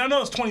 I mean, I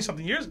know it's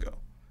 20-something years ago,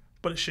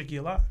 but is Shiki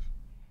alive?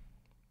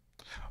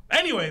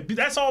 Anyway,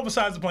 that's all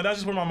besides the point. That's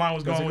just where my mind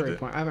was going with it. That's a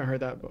great point. I haven't heard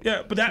that. But...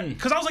 Yeah, but that,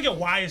 because I was like,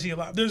 why is he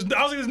alive? I was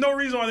like, there's no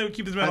reason why they would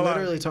keep this man alive. I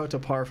literally talked to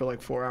Par for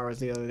like 4 hours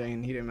the other day,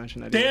 and he didn't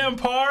mention that. Damn,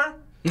 Par.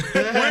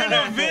 We're in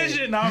a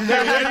vision. I'm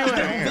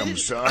Damn,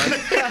 son.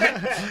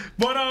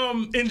 But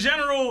in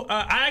general,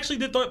 I actually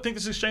did think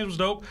this exchange was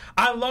dope.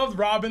 I loved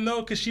Robin though,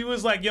 because she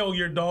was like, "Yo,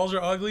 your dolls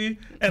are ugly,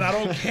 and I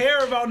don't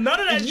care about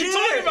none of that you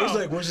talking about." It was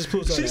like, "Where's this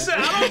Pluton?" She said,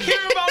 "I don't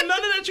care about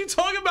none of that you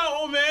talking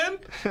about, old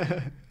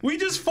man. We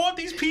just fought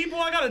these people.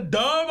 I got a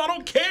dub. I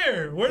don't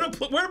care. Where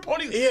the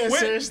ponies? Yeah,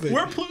 seriously.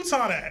 Where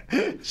Pluton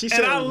at?" She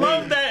said, and I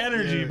love that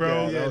energy,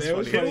 bro. Yeah,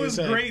 it was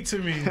great to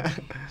me.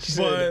 She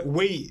said,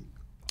 "Wait."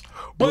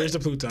 But where's the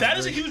Pluton? That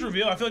is a huge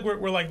reveal. I feel like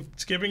we're like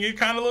skipping it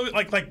kind of a little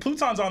bit. Like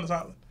Pluton's on this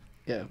island.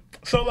 Yeah.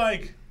 So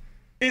like,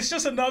 it's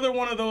just another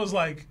one of those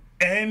like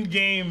end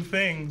game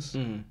things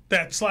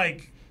that's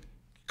like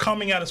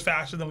coming at us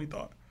faster than we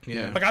thought.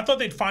 Yeah. Like I thought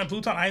they'd find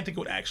Pluton. I didn't think it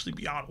would actually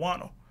be on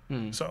Wano.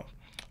 So,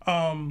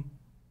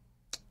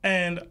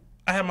 and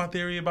I had my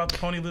theory about the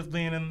pony lift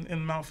being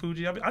in Mount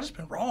Fuji. I just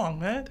been wrong,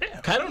 man.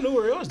 Damn. Kaido knew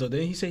where it was though.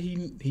 Didn't he say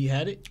he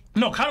had it?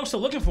 No, Kaido's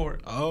still looking for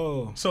it.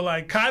 Oh. So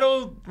like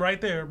Kaido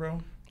right there, bro.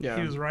 Yeah.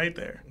 He was right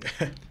there.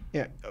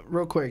 Yeah,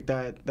 real quick,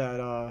 that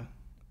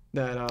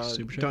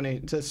Super chat?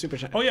 donate to Super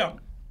Chat. Oh yeah.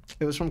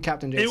 It was from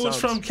Captain J. It was Subs.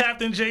 from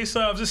Captain J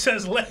Subs. It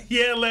says,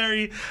 "Yeah,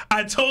 Larry,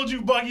 I told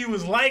you Buggy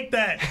was like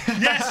that."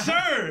 Yes,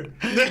 sir.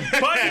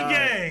 Buggy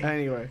gang.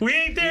 Anyway, we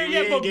ain't there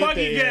yet, but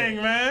Buggy gang,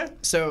 man.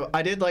 So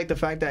I did like the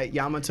fact that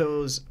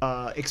Yamato's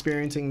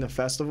experiencing the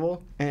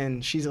festival,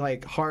 and she's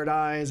like hard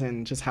eyes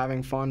and just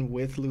having fun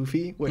with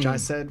Luffy, which I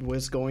said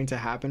was going to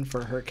happen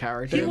for her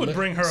character. He would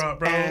bring her up,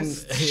 bro. And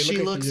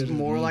she looks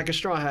more like a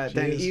straw hat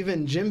than is.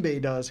 even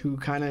Jinbei does, who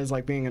kind of is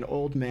like being an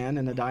old man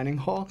in the dining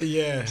hall.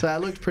 Yeah. So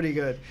that looked pretty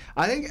good.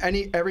 I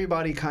think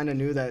everybody kind of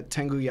knew that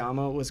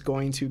Tenguyama was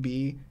going to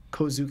be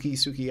Kozuki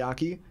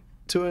Sukiyaki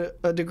to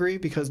a degree,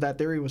 because that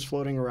theory was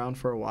floating around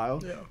for a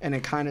while, and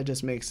it kind of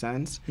just makes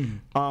sense.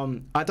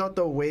 I thought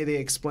the way they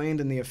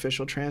explained in the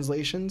official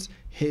translations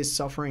his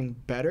suffering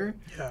better,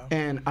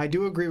 and I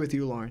do agree with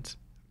you, Lawrence.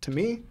 To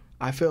me,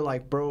 I feel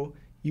like, bro,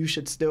 you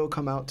should still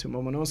come out to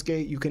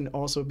Momonosuke. You can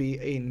also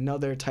be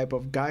another type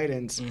of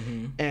guidance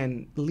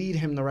and lead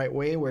him the right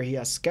way, where he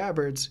has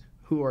scabbards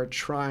who are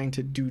trying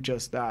to do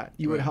just that.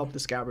 You would help the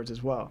scabbards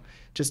as well.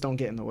 Just don't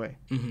get in the way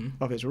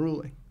of his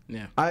ruling.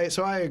 Yeah.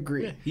 So I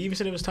agree. Yeah. He even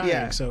said it was tiring.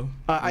 Yeah. So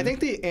I think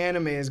the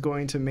anime is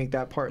going to make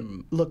that part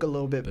look a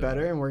little bit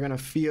better, and we're gonna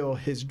feel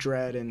his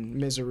dread and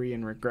misery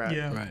and regret.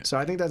 Yeah. Right. So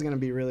I think that's gonna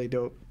be really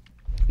dope.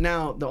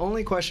 Now, the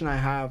only question I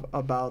have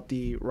about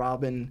the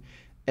Robin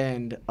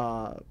and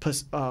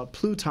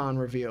Pluton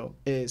reveal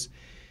is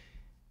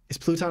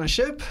Pluton a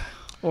ship,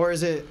 or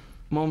is it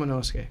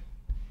Momonosuke?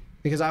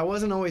 Because I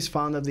wasn't always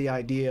fond of the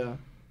idea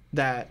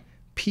that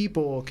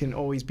people can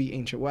always be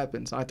ancient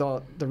weapons. I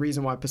thought the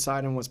reason why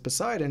Poseidon was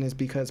Poseidon is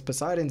because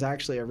Poseidon's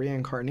actually a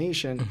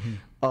reincarnation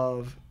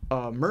of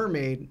a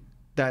mermaid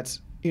that's,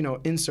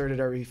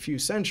 inserted every few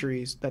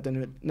centuries that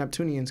the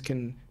Neptunians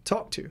can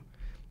talk to.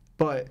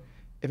 But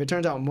if it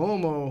turns out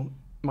Momo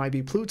might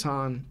be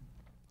Pluton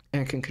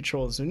and can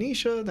control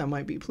Zunisha, that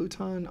might be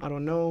Pluton. I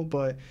don't know,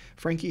 but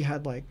Frankie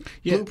had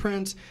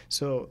blueprints.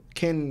 So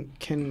can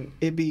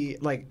it be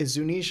like, is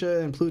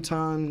Zunisha and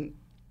Pluton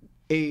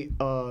ate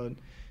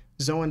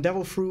Zoan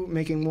Devil Fruit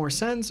making more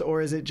sense,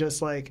 or is it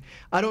just like,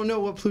 I don't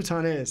know what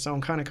Pluton is, so I'm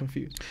kind of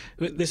confused.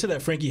 They said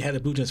that Frankie had the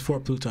blueprints for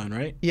Pluton,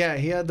 right? Yeah,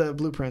 he had the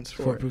blueprints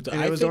for it. Pluton.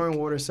 And it was during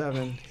Water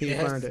 7. He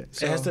learned it.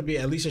 So. It has to be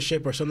at least a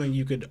ship or something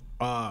you could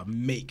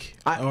make.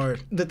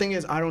 The thing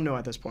is, I don't know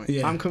at this point.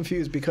 Yeah. I'm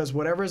confused because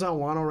whatever's on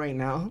Wano right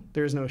now,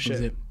 there's no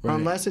ship. Right.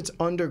 Unless it's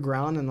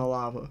underground in the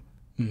lava.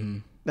 Mm-hmm.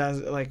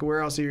 That's like,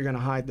 where else are you going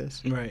to hide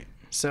this? Right.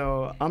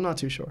 So I'm not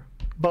too sure.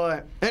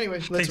 But anyway,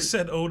 They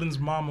said Oden's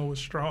mama was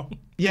strong.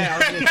 Yeah,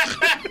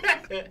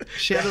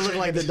 she had to look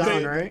like the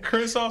Don, right?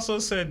 Chris also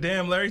said,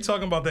 "Damn, Larry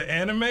talking about the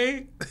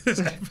anime."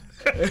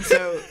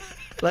 So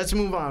let's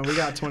move on. We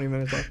got 20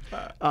 minutes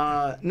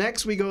left.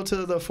 Next, we go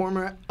to the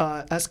former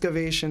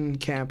excavation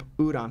camp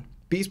Udon.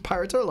 Beast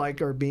pirates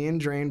are being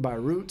drained by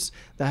roots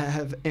that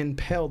have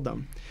impaled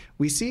them.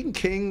 We see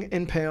King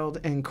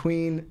impaled and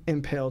Queen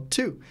impaled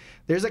too.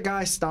 There's a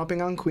guy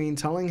stomping on Queen,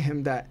 telling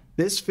him that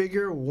this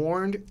figure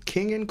warned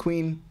King and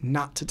Queen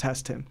not to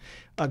test him.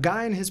 A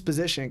guy in his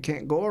position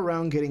can't go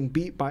around getting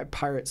beat by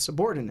pirate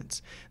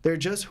subordinates. They're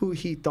just who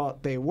he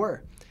thought they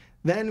were.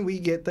 Then we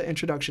get the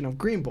introduction of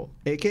Green Bull,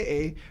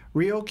 aka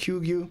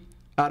Ryokugyu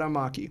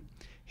Aramaki.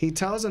 He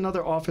tells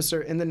another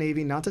officer in the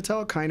Navy not to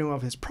tell Akainu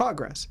of his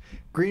progress.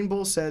 Green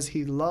Bull says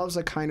he loves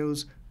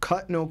Akainu's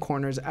cut no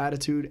corners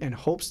attitude and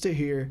hopes to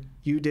hear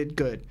 "you did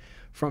good"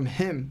 from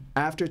him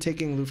after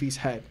taking Luffy's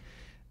head.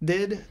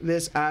 Did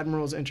this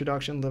Admiral's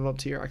introduction live up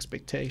to your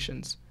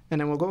expectations? And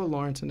then we'll go with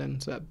Lawrence and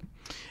then Seb.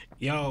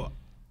 Yo,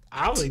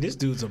 I was like, this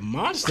dude's a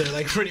monster,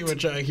 like pretty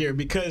much out here,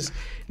 because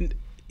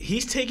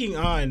he's taking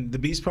on the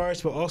Beast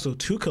Pirates, but also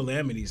two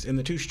calamities, and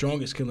the two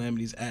strongest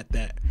calamities at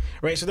that,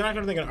 right? So they're not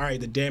going to think, all right,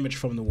 the damage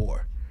from the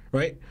war,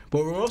 right?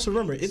 But we also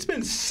remember, it's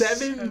been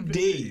seven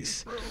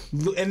days,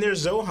 and they're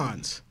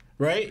Zohans,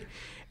 right?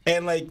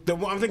 And like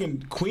I'm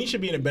thinking, Queen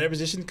should be in a better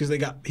position because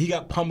he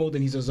got pummeled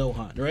and he's a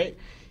Zohan, right?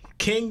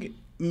 King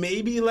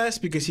maybe less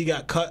because he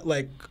got cut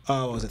like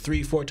was it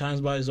 3-4 times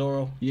by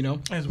Zoro, you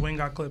know? His wing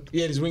got clipped.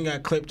 Yeah, his wing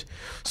got clipped.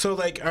 So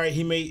like, all right,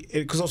 he may,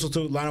 because also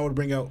too, Lana would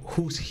bring out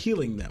who's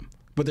healing them.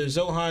 But there's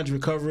Zohan's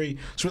recovery.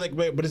 So we're like,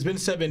 but it's been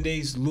 7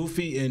 days.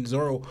 Luffy and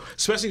Zoro,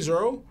 especially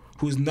Zoro,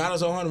 who's not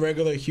a Zohan,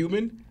 regular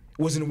human,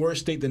 was in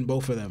worse state than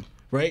both of them,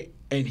 right?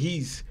 And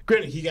he's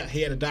granted he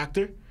had a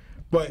doctor,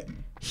 but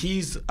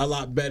he's a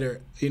lot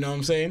better. You know what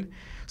I'm saying?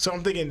 So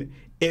I'm thinking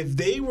if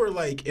they were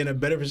like in a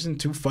better position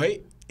to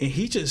fight, and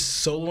he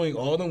just soloing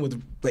all of them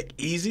with like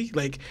easy,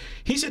 like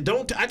he said,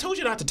 I told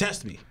you not to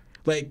test me,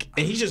 like,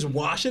 and he's just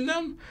washing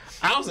them.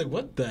 I was like,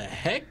 what the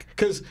heck?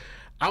 Because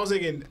I was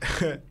thinking,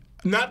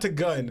 not to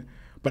gun,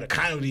 but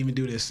Akainu would even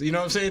do this. You know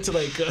what I'm saying? To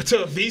like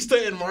to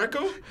Vista and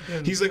Marco,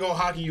 he's like, oh,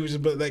 Haki users,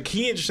 but like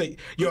he ain't just like,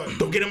 yo,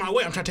 don't get in my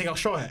way. I'm trying to take out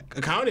Straw Hat.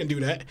 Akainu didn't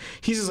do that.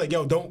 He's just like,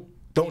 yo,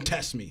 don't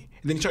test me.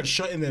 And then he started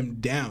shutting them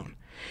down.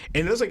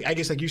 And it was like, I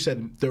guess like you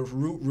said, the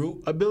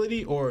root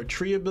ability or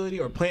tree ability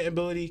or plant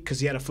ability, because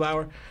he had a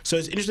flower. So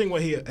it's interesting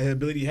what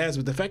ability he has,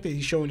 but the fact that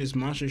he's showing his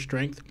monster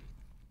strength,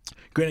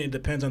 granted it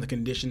depends on the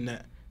condition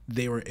that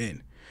they were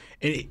in.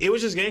 And it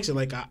was just gangster.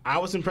 Like I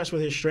was impressed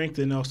with his strength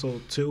and also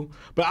too.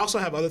 But I also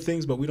have other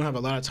things, but we don't have a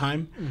lot of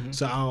time,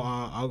 so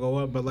I'll go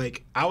up. But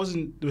like I was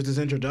with his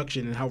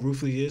introduction and how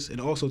ruthless he is,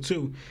 and also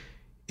too,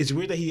 it's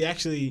weird that he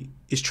actually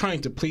is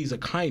trying to please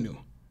Akainu,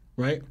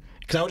 right?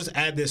 Because I would just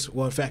add this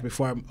one fact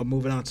before I'm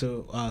moving on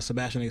to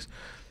Sebastian,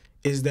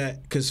 is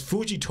that because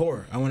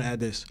Fujitora, I want to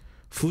add this.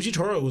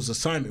 Fujitoro's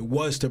assignment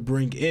was to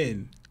bring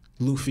in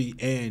Luffy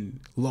and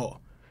Law.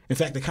 In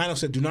fact, Akainu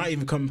said, do not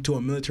even come to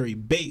a military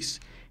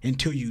base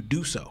until you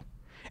do so.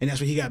 And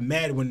that's why he got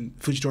mad when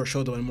Fujitora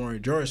showed up in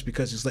Morijoris,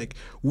 because it's like,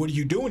 what are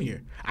you doing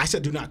here? I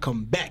said, do not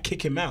come back,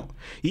 kick him out.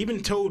 He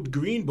even told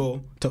Green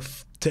Bull to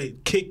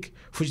kick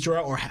Fujitora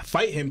out or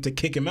fight him to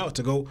kick him out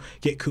to go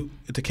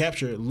to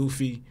capture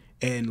Luffy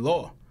and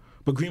Law.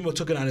 But Green Bull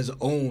took it on his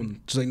own.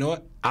 Just like, you know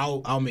what?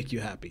 I'll make you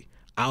happy.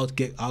 I'll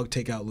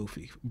take out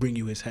Luffy, bring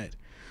you his head.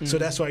 So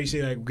that's why you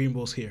see like Green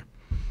Bull's here.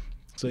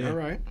 So yeah. All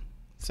right.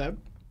 Seb?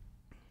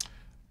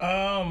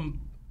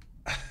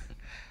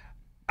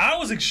 I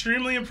was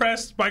extremely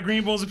impressed by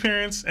Green Bull's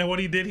appearance and what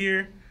he did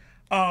here.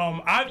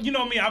 You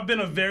know me, I've been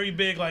a very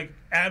big, like,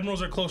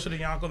 Admirals are closer to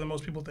Yonko than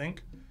most people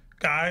think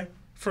guy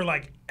for,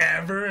 like,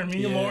 ever. And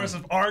me and Lawrence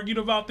have argued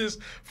about this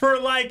for,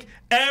 like,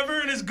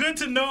 ever. And it's good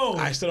to know.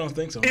 I still don't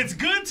think so. It's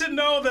good to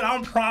know that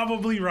I'm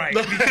probably right.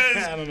 Because,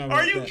 I don't know about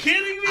are you that.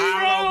 kidding me, bro?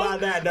 I don't know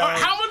about that, dog.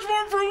 How much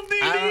more proof do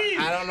you need?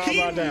 I don't know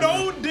he about that.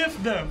 no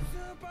diff them.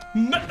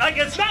 No, like,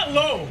 it's not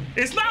low.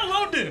 It's not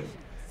low diff.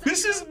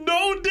 This is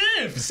no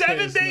diff.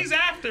 7 days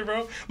after,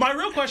 bro. My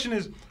real question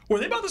is, were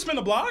they about to spin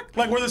the block?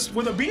 Like, were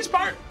the Beast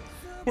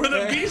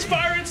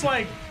Pirates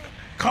like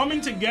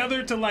coming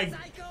together to like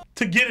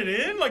to get it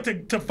in, like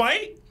to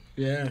fight?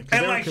 Yeah.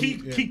 And like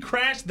he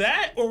crashed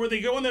that, or were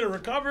they going there to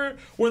recover?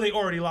 Were they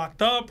already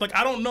locked up? Like,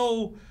 I don't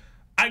know.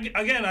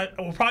 I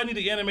will probably need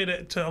the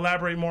anime to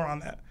elaborate more on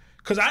that,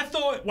 because I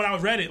thought when I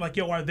read it, like,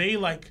 yo, were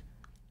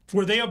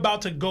they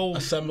about to go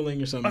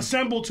assembling or something?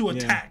 Assemble to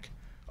attack.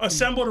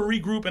 assemble to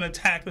regroup and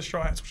attack the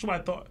Straw Hats, which is what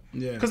I thought.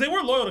 Yeah. Because they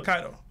were loyal to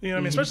Kaido. You know what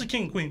I mean? Especially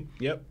King and Queen.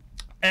 Yep.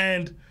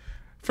 And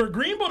for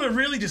Greenbow to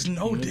really just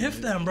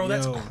no-diff them, bro,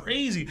 that's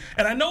crazy.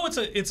 And I know it's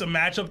a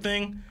matchup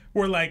thing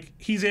where, like,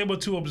 he's able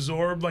to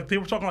absorb, like, they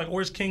were talking, like,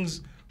 where's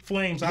King's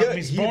flames? Yeah,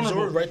 he's he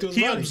vulnerable. absorbed right through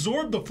his body.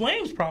 Absorbed the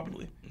flames,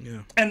 probably. Yeah.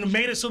 And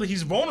made it so that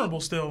he's vulnerable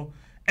still.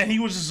 And he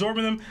was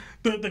absorbing them.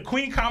 The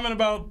Queen comment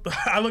about,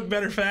 I look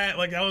better fat,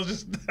 like, that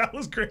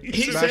was crazy.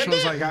 Sebastian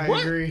was like, I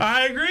agree.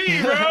 I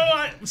agree,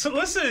 bro. So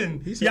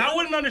listen, y'all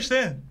wouldn't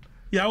understand.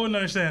 Y'all wouldn't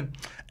understand.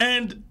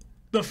 And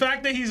the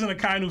fact that he's an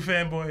Akainu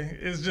fanboy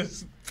is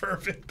just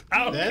perfect.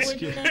 That's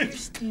cute.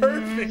 It's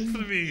perfect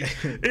to me.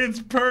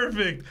 It's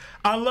perfect.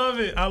 I love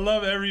it. I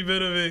love every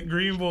bit of it.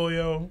 Green Bull,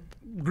 yo.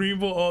 Green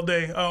Bull all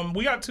day.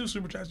 We got 2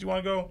 super chats. You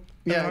want to go?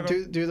 Yeah,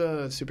 do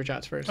the super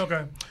chats first.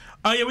 Okay.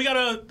 Yeah, we got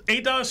a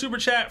 $8 super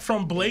chat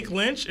from Blake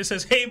Lynch. It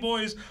says, "Hey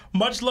boys,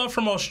 much love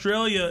from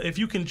Australia. If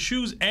you can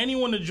choose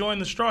anyone to join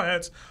the Straw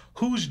Hats,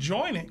 who's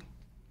joining?"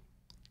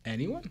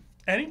 Anyone?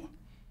 Anyone?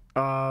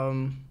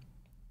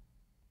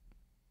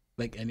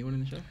 Like anyone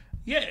in the show?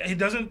 Yeah, he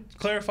doesn't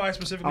clarify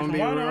specifically I'm from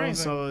gonna be Wano or real,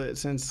 anything. so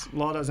since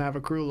Law doesn't have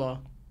a crew law.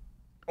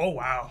 Oh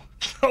wow.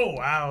 Oh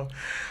wow.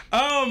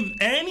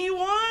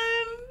 Anyone?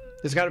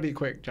 It's got to be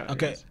quick, John.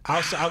 Okay,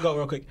 I'll go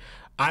real quick.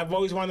 I've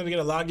always wanted to get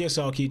a Lagia,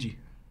 so Aokiji.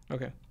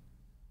 Okay.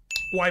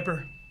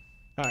 Wiper.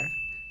 All right.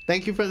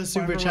 Thank you for the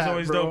super Wiper was chat,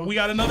 always bro. dope. We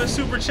got another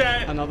super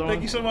chat. Another Thank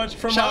one? you so much.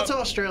 From Shout out to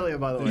Australia,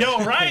 by the way.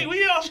 Yo, right?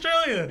 We in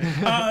Australia.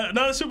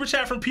 Another super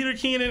chat from Peter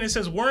Keenan. It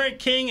says, "Weren't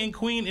King and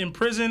Queen in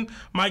prison?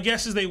 My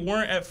guess is they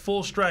weren't at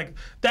full strength."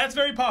 That's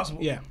very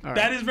possible. Yeah.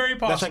 That is very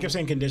possible. That's like I'm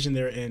saying condition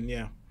they're in,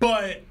 yeah.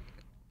 But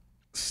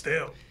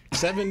still.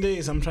 7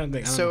 days, I'm trying to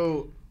think. I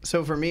don't know.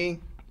 So for me,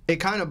 it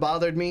kind of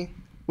bothered me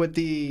with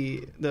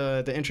the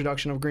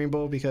introduction of Green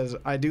Bull because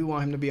I do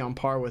want him to be on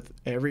par with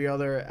every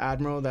other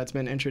Admiral that's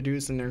been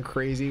introduced in their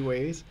crazy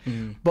ways.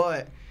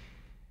 But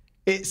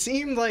it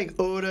seemed like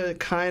Oda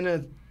kind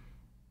of,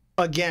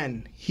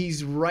 again,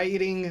 he's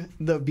writing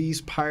the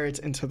Beast Pirates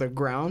into the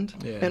ground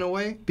in a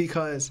way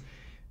because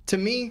to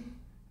me,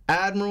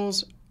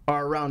 Admirals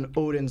are around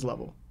Oden's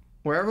level.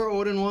 Wherever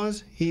Oden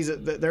was,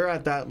 they're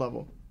at that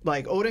level.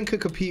 Like, Oden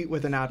could compete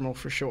with an Admiral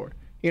for sure.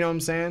 You know what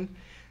I'm saying?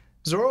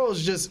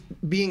 Zoro's just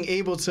being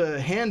able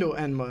to handle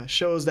Enma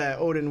shows that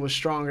Oden was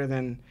stronger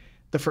than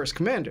the first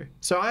commander.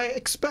 So I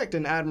expect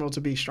an Admiral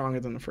to be stronger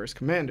than the first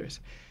commanders.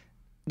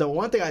 The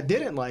one thing I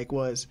didn't like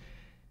was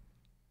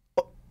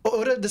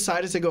Oda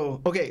decided to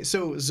go, okay,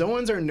 so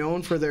Zoans are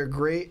known for their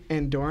great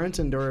endurance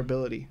and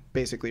durability,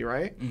 basically,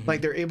 right?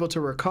 Like, they're able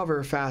to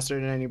recover faster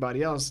than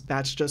anybody else.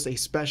 That's just a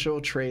special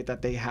trait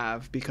that they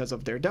have because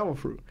of their devil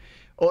fruit.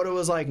 Oda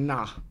was like,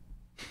 nah,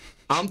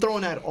 I'm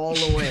throwing that all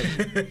away.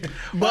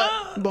 but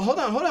hold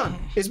on.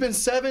 It's been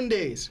 7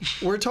 days.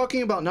 We're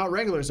talking about not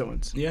regular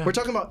Zoans. Yeah. We're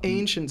talking about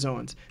ancient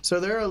Zoans.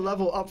 So they're a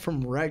level up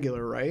from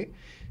regular, right?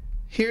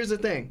 Here's the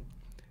thing.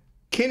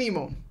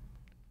 Kinemon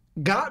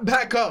got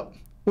back up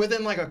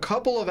within like a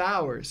couple of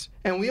hours,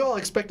 and we all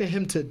expected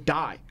him to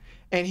die.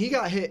 And he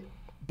got hit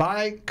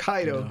by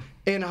Kaido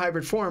in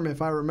hybrid form,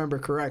 if I remember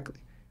correctly,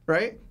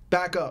 right?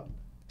 Back up.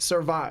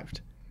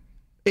 Survived.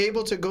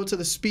 Able to go to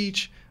the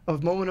speech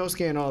of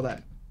Momonosuke and all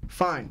that.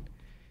 Fine.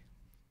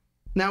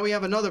 Now we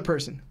have another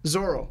person,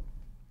 Zoro.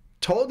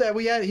 Told that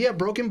he had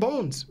broken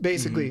bones,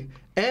 basically.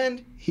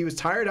 And he was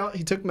tired out.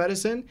 He took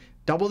medicine,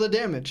 double the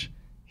damage.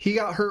 He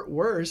got hurt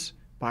worse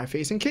by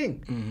facing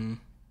King.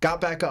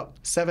 Got back up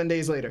 7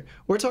 days later.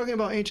 We're talking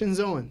about ancient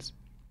Zoans.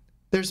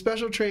 Their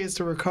special trait is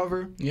to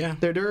recover,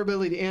 their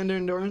durability and their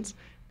endurance.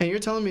 And you're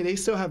telling me they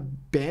still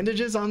have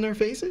bandages on their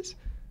faces?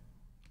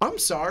 I'm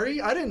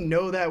sorry. I didn't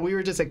know that we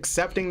were just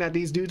accepting that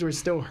these dudes were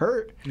still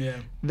hurt. Yeah.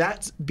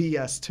 That's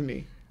BS to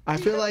me. I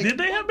feel like... Did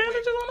they have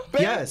bandages on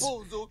them? Yes.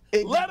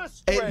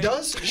 It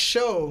does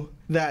show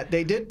that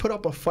they did put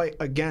up a fight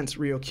against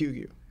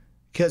Ryokugyu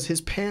because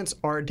his pants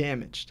are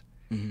damaged.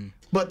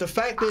 But the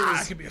fact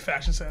is... It could be a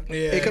fashion sense.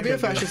 Yeah, it could be a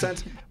fashion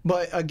sense.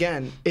 But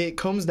again, it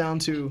comes down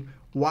to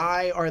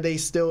why are they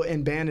still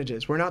in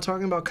bandages? We're not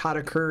talking about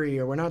Katakuri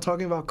or we're not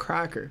talking about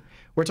Cracker.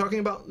 We're talking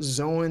about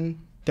Zoan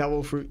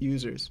Devil Fruit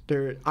users.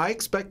 I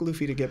expect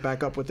Luffy to get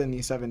back up within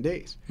these 7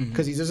 days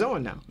because he's a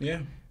Zoan now. Yeah.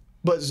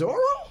 But Zoro?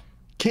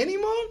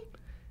 Kinemon?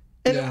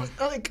 And it was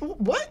like,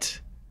 what?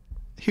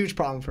 Huge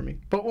problem for me.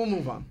 But we'll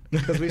move on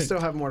because we still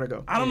have more to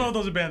go. I don't know if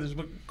those are bandages,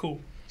 but cool.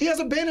 He has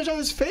a bandage on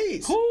his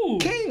face. Who?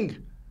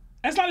 King.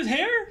 That's not his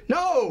hair?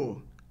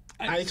 No.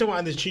 I talking about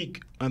on the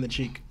cheek. On the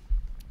cheek.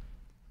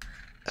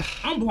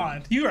 I'm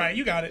blind. You're right.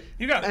 You got it.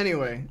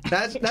 Anyway,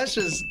 that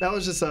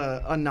was just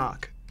a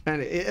knock.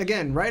 And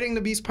again, riding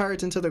the Beast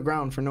Pirates into the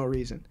ground for no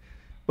reason.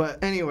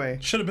 But anyway.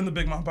 Should have been the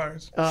Big Mom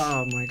Pirates.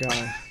 Oh my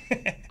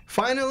god.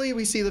 Finally,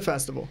 we see the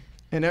festival.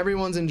 And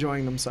everyone's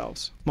enjoying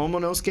themselves.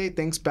 Momonosuke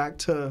thinks back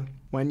to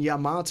when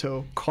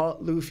Yamato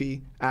caught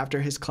Luffy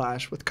after his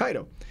clash with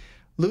Kaido.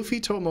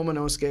 Luffy told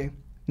Momonosuke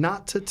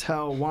not to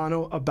tell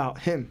Wano about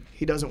him.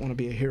 He doesn't want to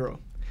be a hero.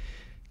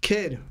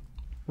 Kid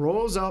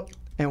rolls up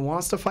and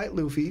wants to fight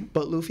Luffy,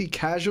 but Luffy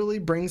casually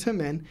brings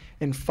him in,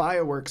 and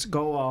fireworks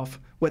go off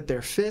with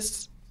their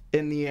fists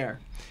in the air.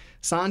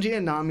 Sanji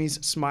and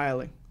Nami's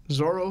smiling.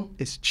 Zoro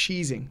is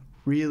cheesing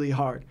really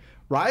hard.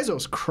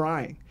 Raizo's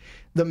crying.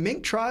 The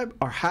Mink tribe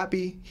are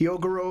happy.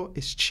 Hyogoro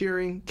is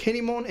cheering.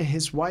 Kinemon and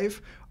his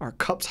wife are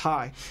cups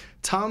high.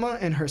 Tama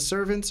and her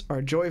servants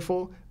are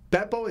joyful.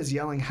 Beppo is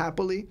yelling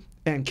happily.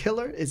 And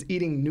Killer is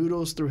eating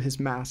noodles through his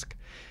mask.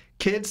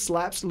 Kid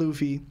slaps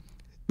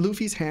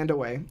Luffy's hand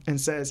away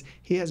and says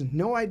he has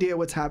no idea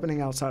what's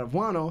happening outside of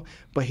Wano,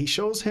 but he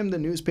shows him the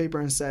newspaper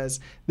and says,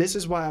 "This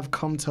is why I've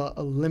come to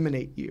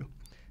eliminate you."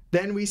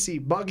 Then we see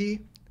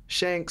Buggy,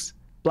 Shanks,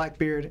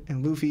 Blackbeard,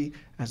 and Luffy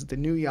as the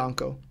new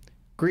Yonko.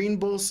 Green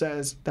Bull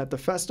says that the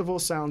festival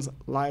sounds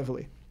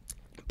lively,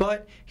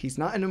 but he's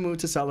not in the mood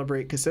to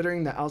celebrate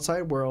considering the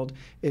outside world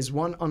is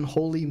one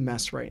unholy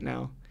mess right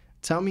now.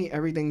 Tell me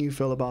everything you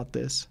feel about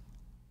this.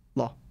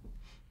 Law.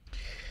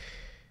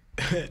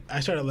 I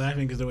started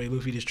laughing because the way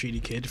Luffy just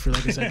treated Kid for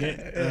like a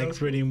second. Like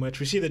pretty much.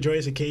 We see the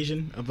joyous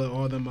occasion of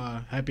all them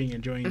happy and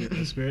enjoying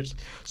the spirits.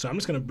 So I'm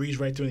just going to breeze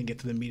right through it and get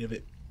to the meat of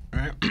it. All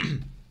right?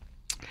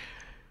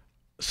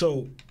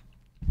 So,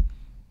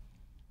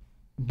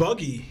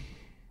 Buggy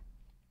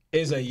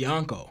is a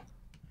Yonko.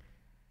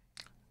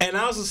 And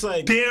I was just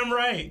like... Damn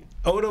right.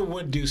 Oda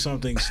would do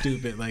something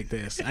stupid like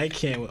this. I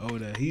can't with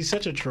Oda. He's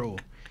such a troll.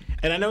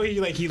 And I know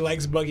he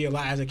likes Buggy a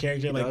lot as a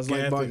character. He does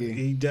like Buggy.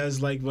 He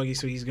does like Buggy,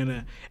 so he's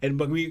gonna. And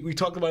Buggy, we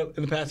talked about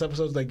in the past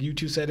episodes. Like you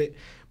two said it,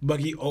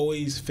 Buggy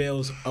always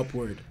fails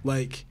upward.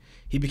 Like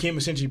he became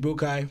a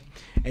Shichibukai,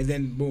 and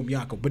then boom,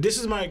 Yonko. But this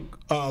is my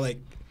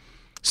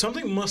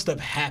something must have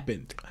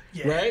happened,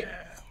 right?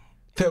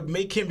 To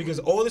make him, because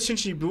all the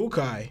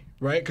Shichibukai,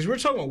 right? Because we were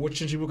talking about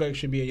which Shichibukai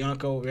should be a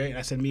Yonko, right?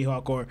 I said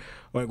Mihawk or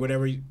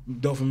whatever,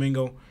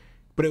 Doflamingo,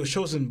 but it was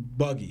chosen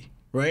Buggy,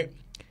 right?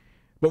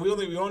 But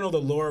we all know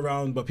the lore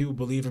around, but people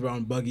believe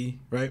around Buggy,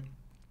 right?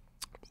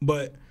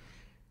 But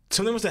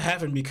something must have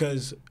happened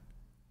because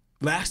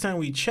last time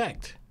we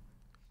checked,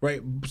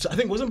 right? So I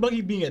think wasn't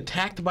Buggy being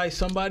attacked by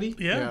somebody?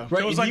 Yeah.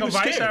 Right. It was like a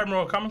vice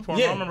admiral coming for him.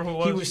 I don't remember who it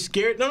was. He was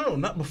scared. No,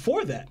 not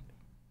before that.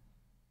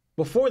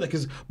 Before that,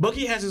 because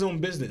Buggy has his own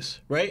business,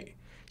 right?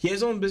 He has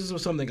his own business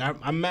with something.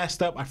 I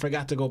messed up. I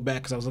forgot to go back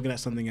because I was looking at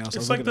something else.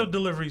 It's like the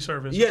delivery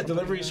service. Yeah,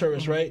 delivery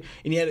service, right?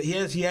 And he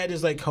had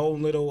his like whole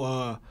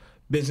little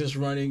business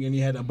running, and he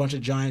had a bunch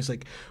of giants.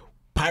 Like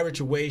pirates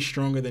are way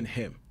stronger than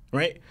him,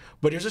 right?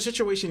 But there's a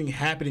situation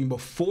happening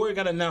before it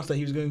got announced that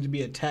he was going to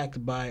be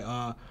attacked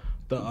by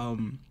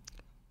the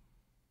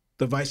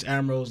vice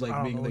admirals, like I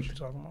don't being know like. what you're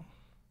talking about.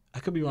 I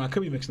could be wrong. I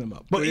could be mixing them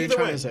up. But What are you either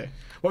trying way, to say?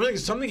 well, I'm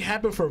thinking something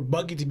happened for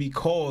Buggy to be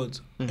called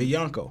a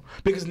Yonko.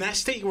 Because in that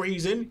state where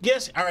he's in,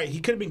 yes, all right, he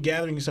could have been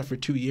gathering stuff for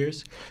 2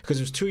 years. Because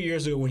it was 2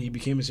 years ago when he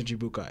became a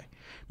Shichibukai.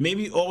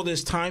 Maybe all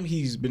this time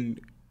he's been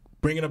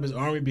bringing up his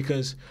army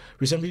because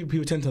for some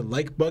people tend to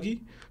like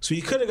Buggy. So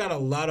he could have got a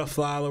lot of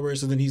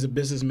followers, and then he's a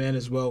businessman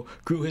as well.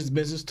 Grew his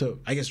business to,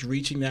 I guess,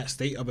 reaching that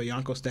state of a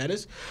Yonko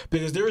status.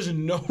 Because there is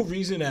no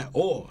reason at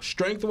all,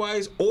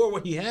 strength-wise or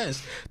what he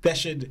has, that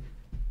should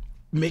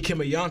make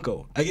him a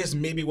Yonko. I guess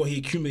maybe what he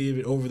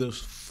accumulated over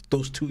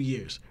those 2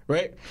 years,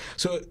 right?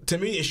 So to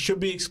me, it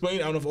should be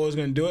explained. I don't know if Oda's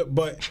going to do it,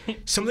 but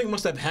something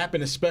must have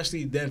happened,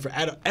 especially then for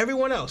out of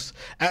everyone else.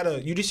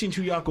 You just seen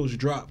 2 Yonkos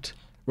dropped,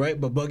 right?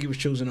 But Buggy was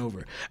chosen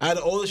over. Out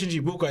of all the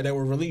Shichibukai that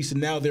were released,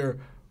 and now they're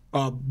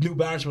new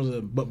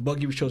Bounties, but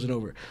Buggy was chosen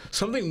over.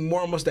 Something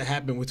more must have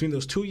happened between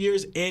those 2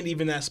 years and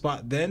even that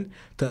spot then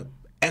to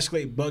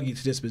escalate Buggy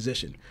to this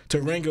position,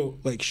 to wrangle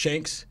like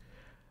Shanks,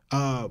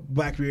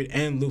 Blackbeard,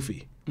 and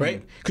Luffy.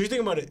 Right? Because you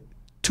think about it,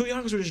 2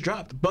 Yonkos were just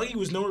dropped. Buggy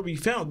was nowhere to be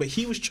found, but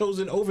he was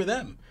chosen over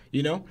them,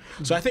 you know?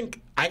 So I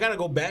think I got to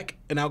go back,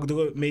 and I'll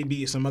do it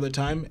maybe some other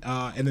time,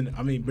 and then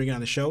I'm going to bring it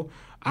on the show.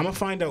 I'm going to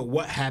find out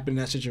what happened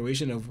in that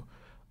situation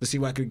to see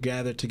what I could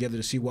gather together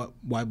to see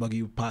why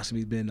Buggy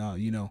possibly been,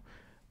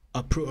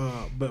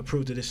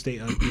 approved to this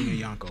state of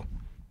being a Yonko.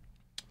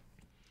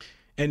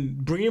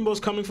 And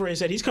Breenbo's coming for, he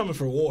said he's coming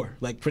for war,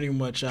 like pretty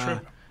much,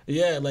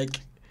 yeah, like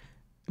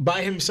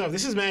by himself.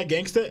 This is mad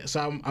gangster,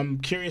 so I'm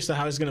curious to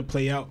how it's gonna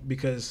play out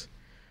because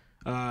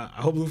I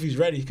hope Luffy's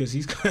ready because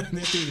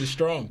this dude is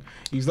strong.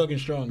 He's looking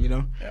strong, you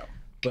know. Yeah.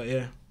 But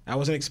yeah, I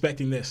wasn't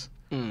expecting this.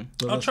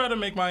 I'll try to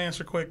make my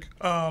answer quick.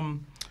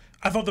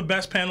 I thought the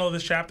best panel of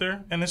this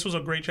chapter, and this was a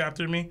great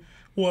chapter to me,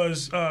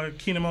 was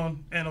Kinemon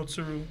and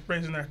Otsuru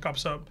raising their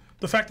cups up.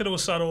 The fact that it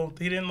was subtle,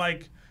 he didn't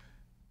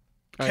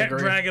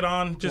drag it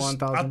on. Just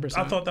 1000%.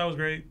 I thought that was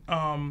great.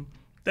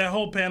 That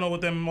whole panel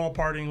with them all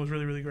partying was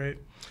really, really great.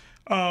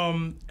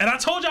 And I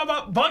told y'all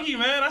about Buggy,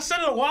 man. I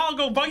said it a while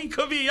ago. Buggy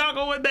could be a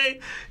Yonko one day.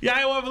 Y'all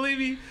ain't want to believe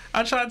me.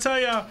 I try to tell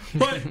y'all.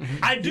 But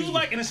I do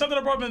like, and it's something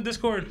I brought up in the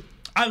Discord,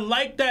 I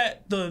like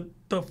that the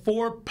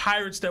 4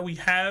 pirates that we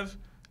have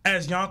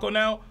as Yonko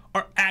now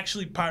are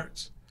actually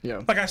pirates.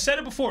 Yeah. Like I said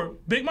it before,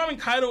 Big Mom and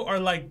Kaido are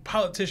like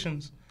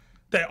politicians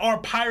that are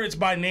pirates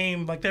by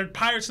name. Like they're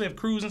pirates, they have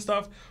crews and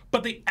stuff,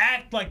 but they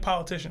act like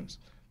politicians.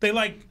 They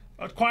like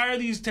acquire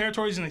these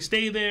territories and they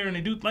stay there and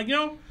they do, like, you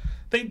know,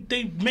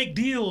 they make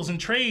deals and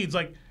trades.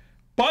 Like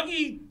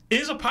Buggy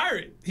is a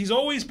pirate. He's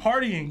always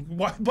partying.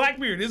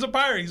 Blackbeard is a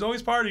pirate. He's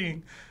always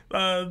partying.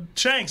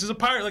 Shanks is a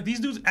pirate. Like, these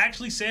dudes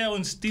actually sail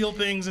and steal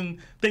things, and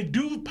they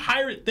do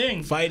pirate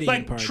things. Fighting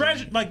like and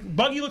treasure. Like,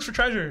 Buggy looks for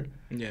treasure.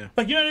 Yeah.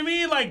 Like, you know what I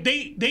mean? Like,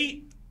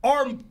 they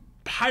are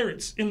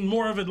pirates in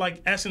more of a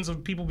like essence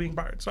of people being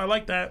pirates. So I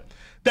like that.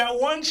 That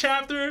one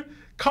chapter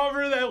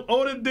cover that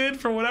Oden did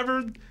for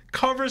whatever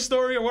cover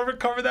story or whatever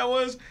cover that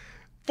was,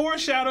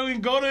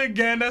 foreshadowing Goda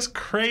again. That's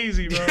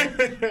crazy, bro.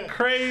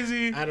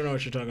 Crazy. I don't know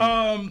what you're talking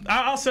about.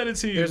 I'll send it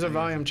to you. There's a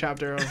volume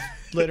chapter of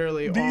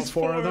literally all These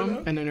four of four,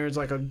 them, and then there's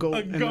like a goat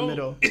in the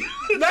middle.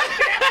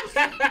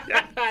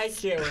 I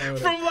can't remember.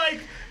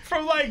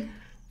 from like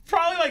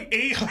probably like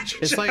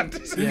 800 It's like,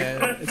 chapters.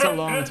 yeah, it's a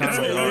long time It's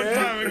a ago. long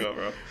time ago,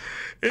 bro.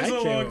 It's a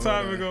long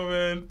time ago,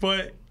 man.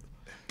 But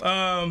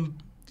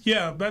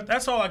yeah,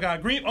 that's all I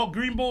got.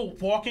 Green Bull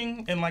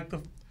walking and like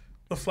the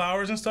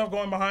flowers and stuff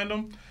going behind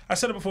him. I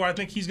said it before. I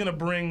think he's gonna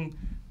bring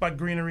like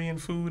greenery and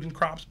food and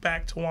crops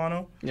back to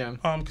Wano. Yeah.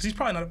 Because he's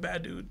probably not a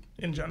bad dude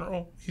in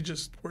general. He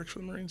just works for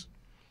the Marines.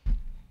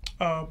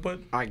 But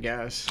I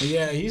guess.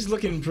 Yeah, he's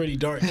looking pretty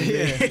dark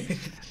today.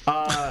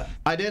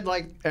 I did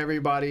like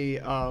everybody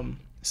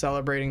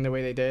celebrating the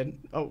way they did.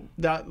 Oh,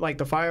 that like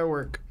the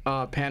firework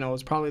panel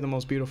was probably the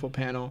most beautiful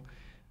panel.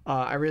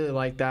 I really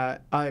like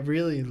that. I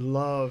really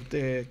loved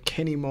the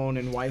Kinemon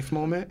and wife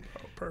moment.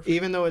 oh, perfect.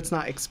 Even though it's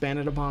not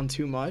expanded upon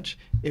too much,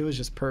 it was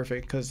just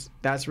perfect because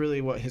that's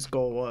really what his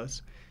goal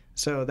was.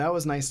 So that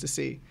was nice to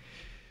see.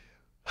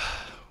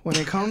 When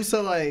it comes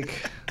to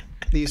like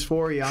these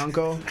four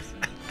Yonko,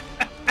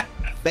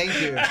 thank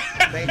you.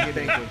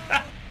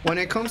 When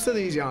it comes to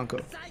these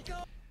Yonko,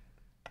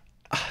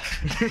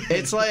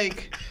 it's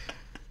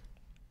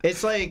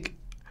like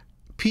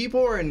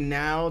people are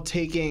now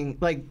taking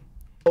like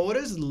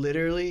Oda's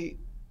literally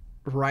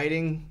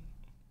writing.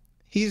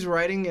 He's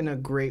writing in a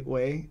great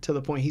way to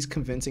the point he's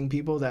convincing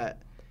people that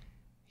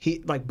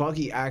he like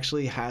Buggy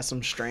actually has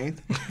some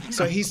strength.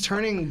 So he's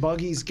turning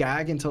Buggy's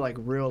gag into like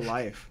real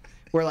life.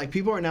 Where like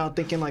people are now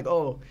thinking like,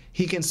 oh,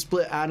 he can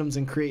split atoms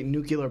and create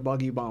nuclear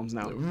Buggy bombs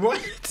now.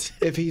 What?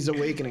 If he's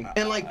awakening.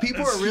 And like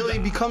people are really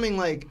becoming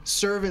like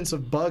servants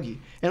of Buggy.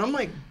 And I'm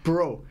like,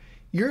 bro,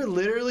 you're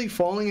literally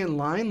falling in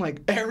line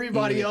like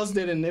everybody else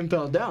did in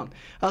Impel Down.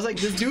 I was like,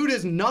 this dude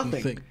is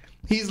nothing.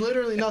 He's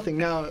literally nothing.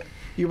 Now,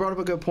 you brought up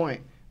a good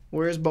point.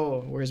 Where's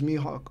Boa? Where's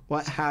Mihawk?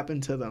 What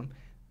happened to them?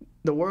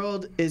 The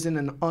world is in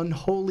an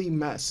unholy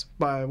mess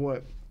by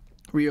what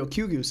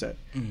Ryokugyu said.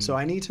 So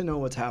I need to know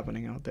what's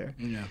happening out there.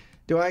 Yeah.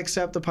 Do I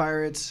accept the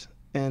pirates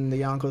and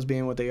the Yonkos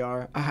being what they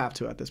are? I have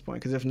to at this point,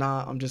 because if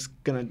not, I'm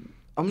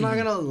not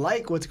gonna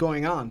like what's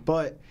going on.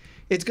 But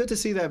it's good to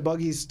see that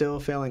Buggy's still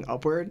failing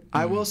upward.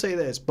 I will say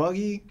this: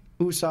 Buggy,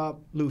 Usopp,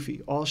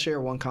 Luffy all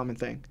share one common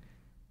thing.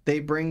 They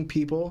bring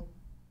people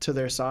to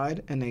their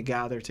side and they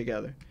gather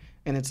together.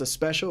 And it's a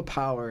special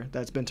power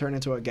that's been turned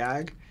into a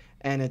gag,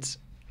 and it's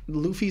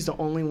Luffy's the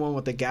only one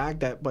with the gag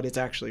but it's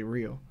actually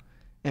real.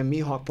 And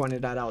Mihawk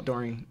pointed that out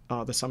during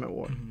the Summit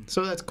War.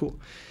 So that's cool.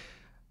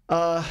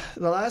 The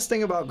last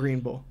thing about Green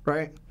Bull,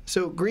 right?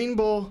 So Green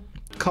Bull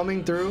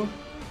coming through.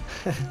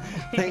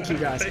 Thank you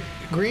guys.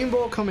 Green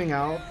Bull coming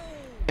out,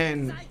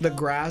 and the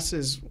grass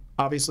is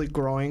obviously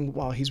growing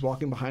while he's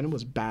walking behind him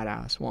was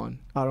badass. One,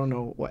 I don't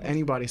know what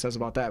anybody says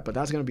about that, but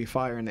that's gonna be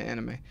fire in the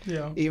anime.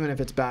 Yeah. Even if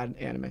it's bad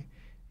anime.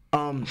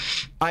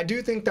 I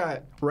do think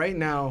that right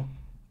now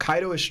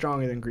Kaido is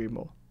stronger than Green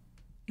Bull.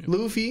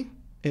 Luffy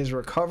is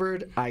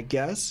recovered, I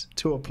guess,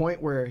 to a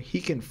point where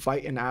he can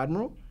fight an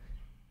Admiral.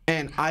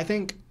 And I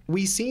think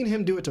we seen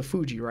him do it to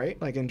Fuji,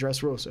 right? Like in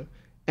Dressrosa.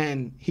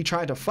 And he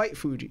tried to fight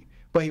Fuji,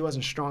 but he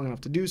wasn't strong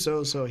enough to do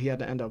so, so he had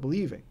to end up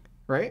leaving,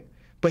 right?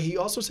 But he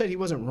also said he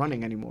wasn't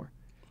running anymore.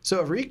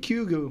 So if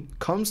Ryokugyu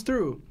comes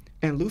through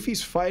and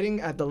Luffy's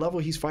fighting at the level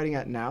he's fighting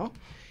at now,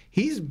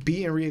 he's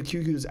beating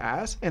Ryokugyu's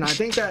ass. And I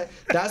think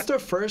that's the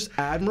first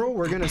Admiral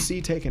we're going to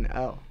see take an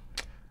L.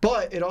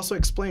 But it also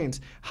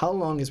explains, how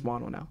long is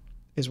Wano now?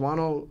 Is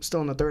Wano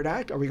still in the third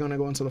act? Are we going to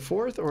go into the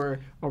fourth, or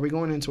are we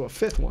going into a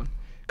fifth one?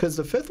 Because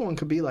the fifth one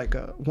could be like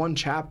one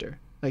chapter,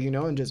 like,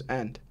 and just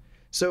end.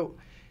 So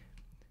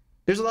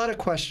there's a lot of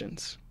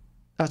questions.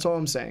 That's all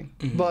I'm saying.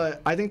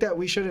 But I think that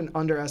we shouldn't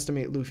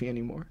underestimate Luffy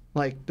anymore.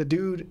 Like, the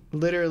dude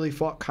literally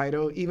fought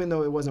Kaido, even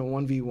though it wasn't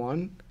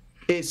 1v1.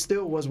 It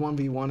still was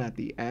 1v1 at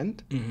the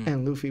end,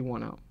 and Luffy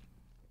won out.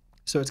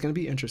 So it's going to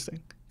be interesting,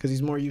 because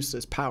he's more used to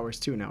his powers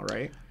too now,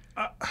 right?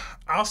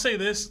 I'll say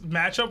this,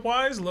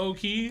 matchup-wise,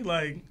 low-key,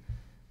 like,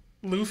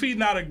 Luffy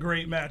not a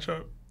great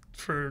matchup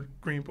for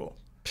Green Bull.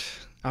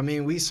 I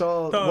mean, we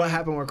saw what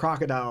happened with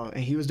Crocodile,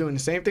 and he was doing the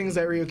same things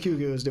that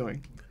Ryokugyu was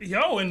doing.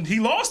 Yo, and he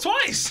lost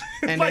twice.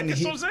 And like, then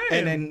that's what I'm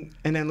saying.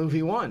 And then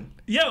Luffy won.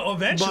 Yeah,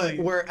 eventually.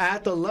 But we're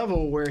at the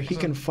level where he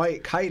can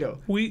fight Kaido.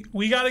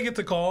 We got to get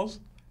the calls.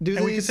 We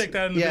can take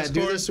that in the Discord.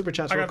 do the super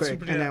chats real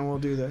quick, and then we'll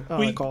do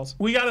the calls.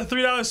 We got a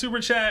 $3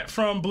 super chat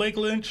from Blake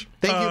Lynch.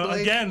 Thank you,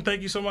 Blake. Again,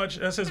 thank you so much.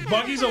 That says,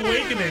 Buggy's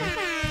awakening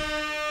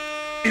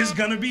is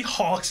going to be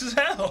Hawks as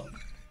hell.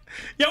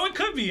 Yo, it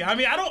could be. I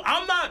mean,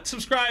 I'm not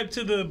subscribed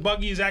to the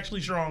Buggy is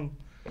actually strong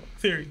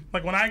theory.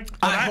 Like when I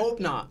hope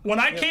not. When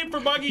I came for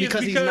Buggy,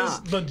 Because it's he's because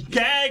not. the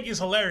gag is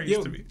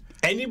hilarious to me.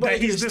 Anybody That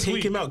can he's just this take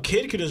weak. him out.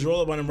 Kid could just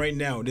roll up on him right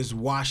now and just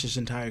wash his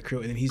entire crew,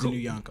 and then he's a new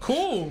Yonko.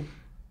 Cool.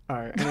 All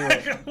right.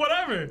 Anyway,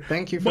 Whatever.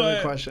 thank you for the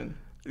question.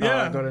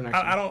 Yeah, go to the next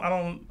one. I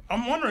don't.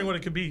 I'm wondering what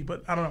it could be,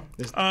 but I don't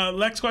know.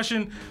 Next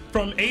question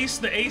from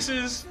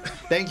AceTheAces.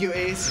 Thank you,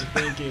 Ace.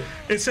 Thank you.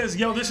 It says,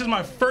 "Yo, this is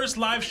my first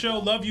live show.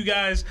 Love you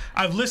guys.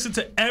 I've listened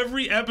to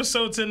every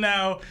episode to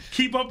now.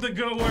 Keep up the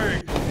good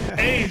work,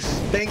 Ace.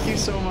 Thank you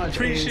so much.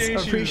 Appreciate Ace. you.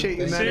 Appreciate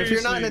you, man. If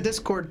you're not in Seriously. the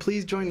Discord,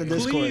 please join the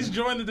Discord. Please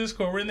join the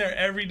Discord. We're in there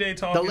every day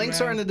talking. The links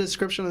man. are in the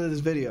description of this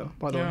video,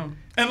 by the way.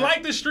 And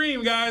like the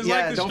stream, guys. Yeah,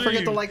 like the don't stream.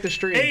 forget to like the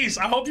stream. Ace,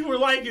 I hope you were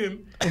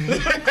liking.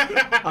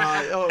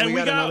 Oh, And we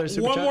got another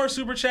super one chat. more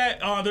super chat.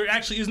 There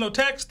actually is no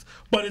text,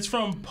 but it's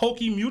from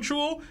Pokey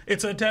Mutual.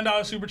 It's a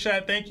 $10 super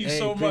chat. Thank you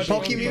so much.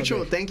 appreciate Poke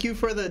Mutual, thank you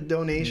for the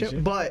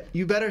donation, but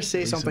you better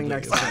say something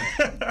next time.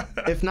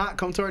 If not,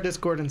 come to our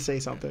Discord and say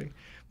something.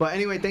 But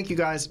anyway, thank you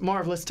guys.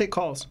 Marv, let's take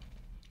calls.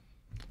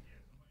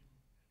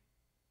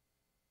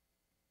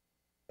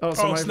 Oh,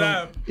 somebody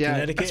snap. Yeah.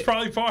 Connecticut? It's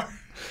probably par.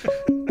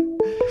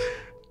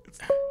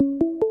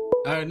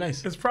 All right,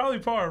 nice. It's probably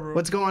par, bro.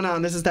 What's going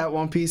on? This is that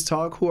One Piece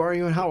talk. Who are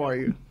you and how are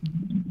you?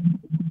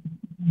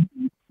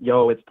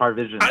 Yo, it's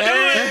Parvision.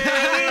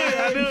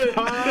 I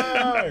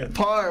knew it.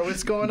 Par,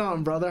 what's going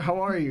on, brother?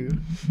 How are you?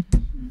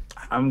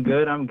 I'm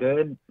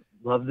good.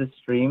 Love this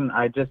stream.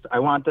 I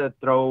want to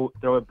throw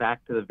it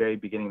back to the very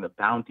beginning, the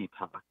bounty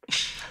talk.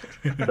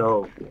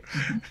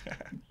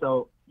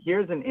 So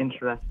here's an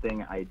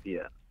interesting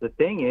idea. The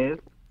thing is,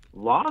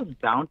 Law's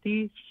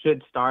bounty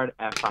should start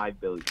at 5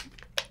 billion.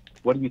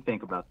 What do you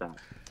think about that?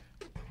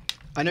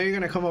 I know you're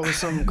gonna come up with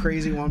some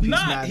crazy One Piece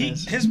Nah,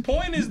 madness. his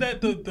point is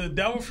that the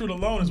devil fruit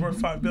alone is worth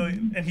 $5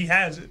 billion, and he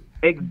has it.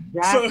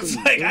 Exactly. So it's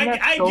like Isn't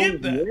that I so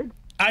get that. weird?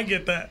 I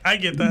get that.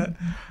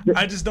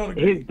 I just don't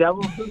agree. His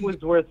devil fruit was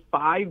worth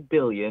 5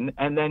 billion,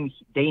 and then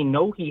they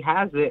know he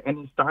has it, and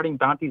his starting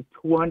bounty is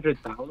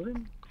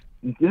 200,000.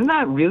 Isn't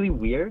that really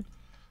weird?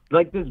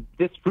 Like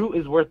this fruit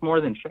is worth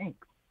more than Shanks.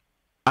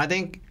 I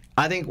think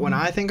when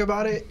I think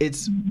about it,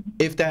 it's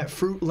if that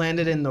fruit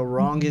landed in the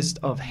wrongest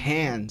of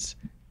hands,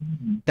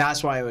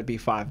 that's why it would be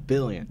 5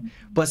 billion.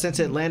 But since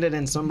it landed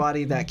in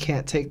somebody that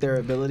can't take their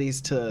abilities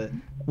to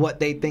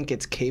what they think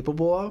it's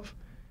capable of,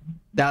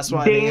 that's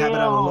why they have it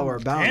on a lower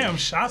bounty. Damn,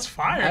 shots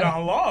fired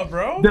on Law,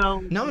 bro.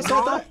 No, it's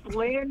not that.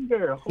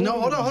 Slander.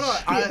 No, hold on.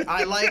 Holy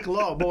I like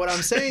Law, but what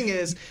I'm saying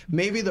is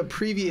maybe the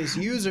previous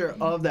user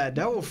of that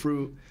devil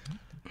fruit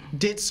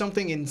did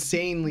something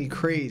insanely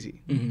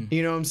crazy.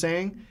 You know what I'm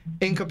saying?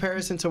 In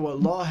comparison to what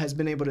Law has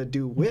been able to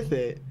do with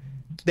it,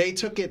 they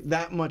took it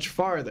that much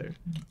farther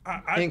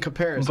in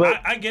comparison.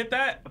 But I get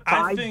that. 5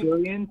 I think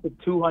billion to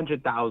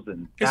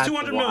 200,000. it's That's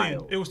 200 million.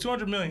 wild. It was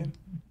 200 million.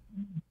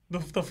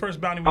 The first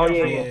bounty we Oh got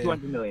yeah, from yeah, Law.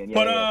 200 million. Yeah,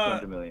 But,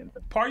 200 million.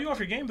 Par, you off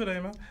your game today,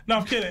 man. No,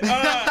 I'm kidding.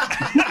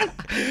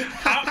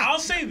 I'll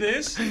say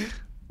this.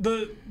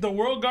 The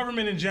world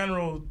government in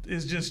general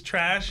is just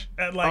trash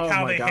at like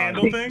how my they God.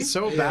 handle things.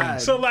 So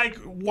bad. So like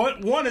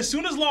one as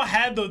soon as Law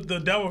had the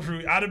devil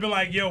fruit, I'd have been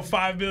like, yo,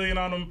 5 billion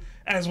on him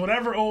as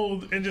whatever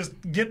old and just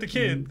get the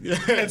kid.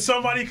 And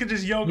somebody could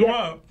just yoke him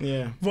up.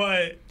 Yeah.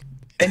 But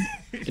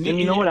And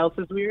you know what else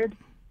is weird?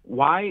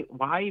 Why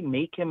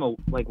make him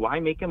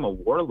a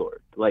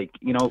warlord? Like,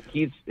 you know,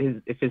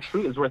 if his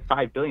fruit is worth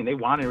 5 billion, they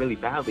want it really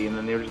badly, and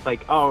then they were just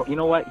like, oh, you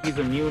know what? He's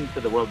immune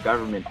to the world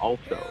government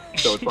also.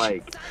 So it's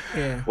like,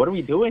 what are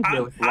we doing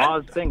here with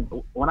Law's thing?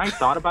 When I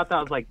thought about that,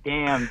 I was like,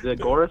 damn, the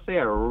Gorosei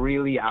are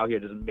really out here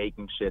just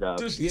making shit up.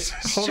 just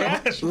Hold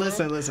on. trash. Bro.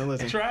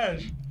 Listen.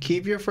 Trash.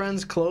 Keep your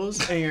friends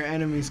close and your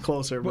enemies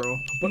closer, bro.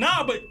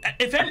 Nah, but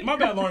if any, my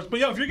bad, Lawrence. But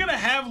yo, if you're gonna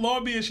have Law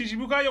be a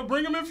Shichibukai, yo,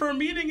 bring him in for a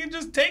meeting and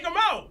just take him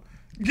out.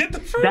 Get the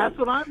fruit. That's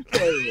what I'm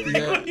saying.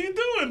 What are you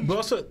doing? But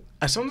also,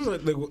 sometimes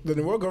like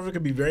the world government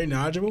can be very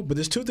knowledgeable, but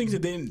there's two things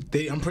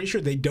that I'm pretty sure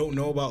they don't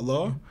know about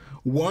Law.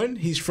 One,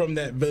 he's from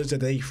that village that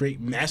they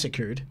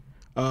massacred.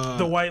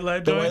 The white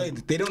lad The joint? white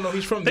lady. They don't know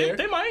he's from there.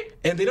 They might.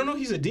 And they don't know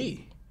he's a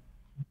D.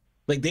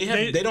 Like they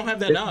don't have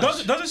that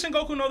knowledge. Doesn't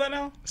Sengoku know that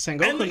now?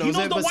 Sengoku And he knows knows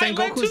it, the but white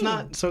lad Sengoku's too.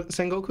 not. So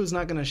Sengoku's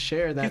not gonna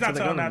share that He's to not the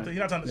telling government. that.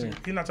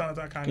 He's not telling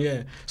that kind of.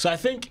 Yeah. So I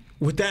think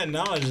with that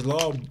knowledge,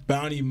 Law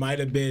bounty might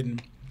have been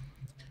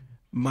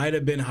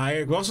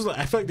higher. But also,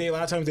 I feel like a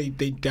lot of times they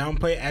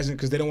downplay it as in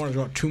because they don't want to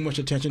draw too much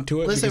attention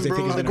to it. Listen, because they bro,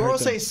 think it's the gonna hurt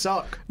them. Gorosei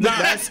suck. Nah,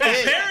 That's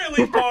it.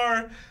 apparently,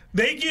 Par,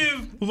 they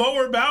give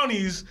lower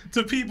bounties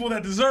to people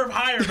that deserve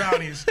higher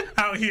bounties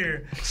out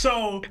here.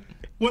 So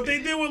what they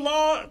did with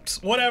Law,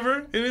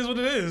 whatever, it is what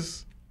it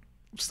is.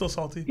 I'm still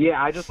salty.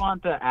 Yeah, I just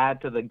want to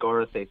add to the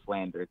Gorosei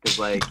slander because,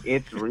 like,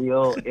 it's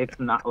real. It's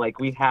not like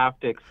we have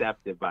to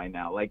accept it by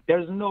now. Like,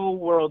 there's no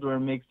world where it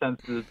makes sense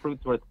that the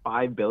fruit's worth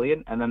 5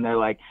 billion, and then they're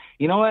like,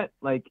 you know what?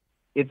 Like,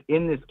 it's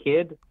in this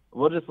kid.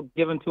 We'll just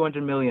give him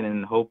 200 million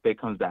and hope it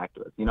comes back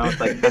to us. You know, it's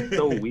like that's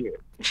so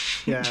weird.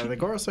 Yeah, the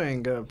Gorosei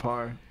ain't good,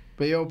 Par.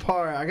 But yo,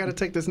 Par, I gotta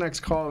take this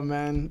next call,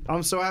 man.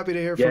 I'm so happy to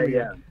hear from you.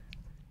 Yeah.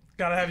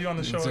 Gotta have you on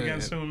the show again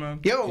soon,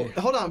 man. Yo,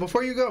 hold on.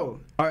 Before you go,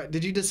 all right,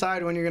 did you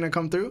decide when you're going to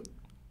come through?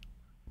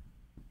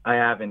 I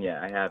haven't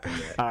yet.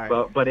 All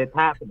right. But it's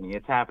happening.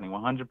 It's happening.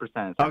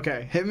 100%.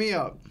 Okay, hit me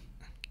up.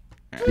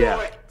 Yeah.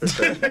 For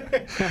sure.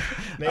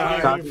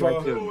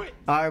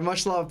 All right,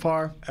 much love,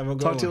 Par. Have a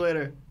good Talk to you one.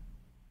 later.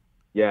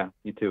 Yeah.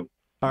 You too.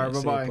 All right,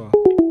 bye-bye.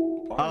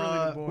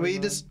 Really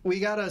good boy, We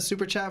got a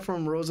super chat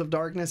from Rose of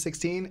Darkness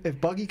 16. If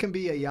Buggy can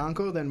be a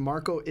Yonko, then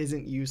Marco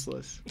isn't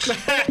useless.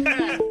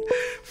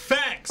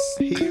 Facts.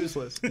 He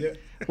useless.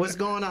 What's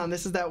going on?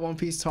 This is that One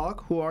Piece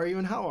talk. Who are you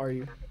and how are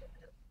you?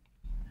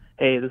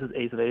 Hey, this is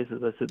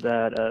AceTheAces. I said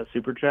that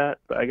super chat,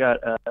 but I got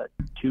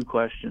 2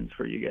 questions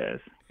for you guys.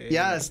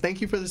 Yes,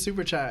 thank you for the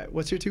super chat.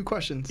 What's your 2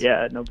 questions?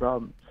 Yeah, no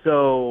problem.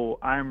 So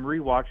I'm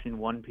rewatching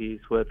One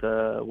Piece with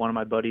one of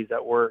my buddies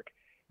at work,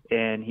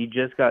 and he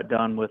just got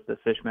done with the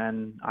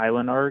Fishman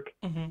Island arc,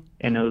 and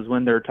it was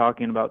when they were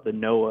talking about the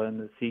Noah and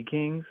the Sea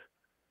Kings,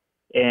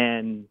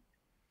 and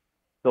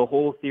the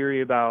whole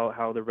theory about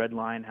how the Red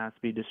Line has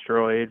to be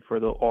destroyed for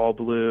the All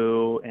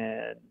Blue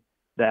and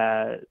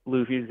that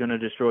Luffy's going to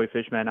destroy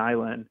Fishman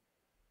Island.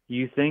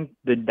 You think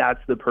that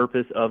that's the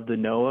purpose of the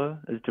Noah,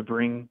 is to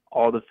bring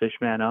all the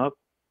Fishmen up?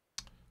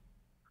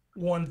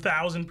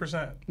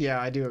 1,000%.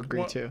 Yeah, I do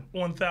agree too.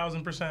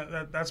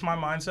 1,000%. That's my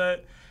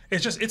mindset.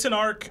 It's an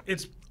arc.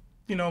 It's,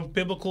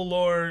 biblical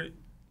lore.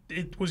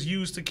 It was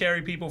used to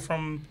carry people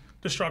from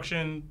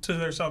destruction to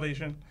their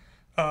salvation,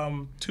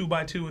 2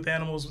 by 2 with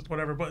animals,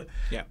 whatever. But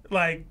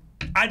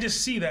I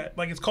just see that.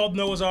 Like, it's called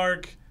Noah's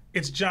Ark.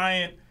 It's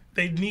giant.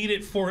 They need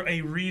it for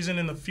a reason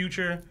in the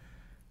future.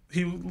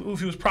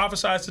 Luffy was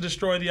prophesied to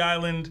destroy the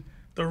island.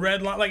 The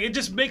Red Line, like, it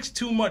just makes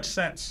too much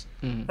sense,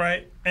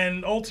 right?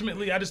 And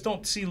ultimately, I just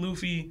don't see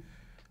Luffy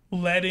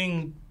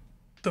letting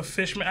the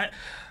fishmen.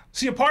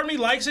 A part of me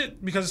likes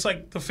it because it's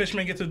like the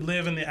fishmen get to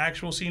live in the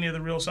actual sea near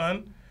the real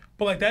sun.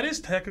 But like, that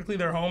is technically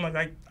their home.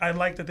 Like, I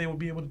like that they will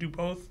be able to do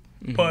both.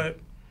 But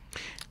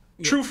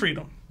true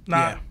freedom,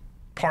 not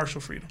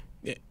partial freedom.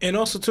 Yeah. And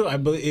also too, I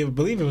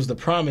believe it was the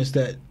promise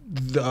that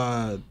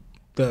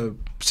the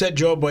said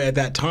Joe boy at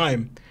that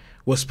time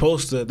was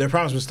supposed to. Their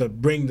promise was to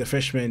bring the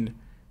fishermen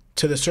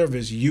to the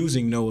surface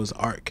using Noah's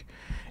Ark.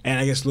 And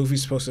I guess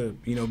Luffy's supposed to,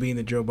 be in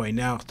the Joe boy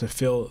now to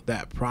fill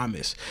that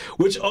promise.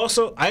 Which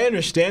also, I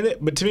understand it,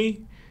 but to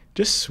me,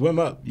 just swim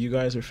up. You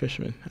guys are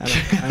fishermen.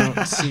 I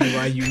don't see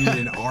why you need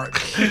an ark.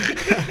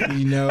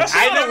 I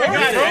never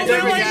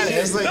got it.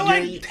 It's they're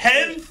like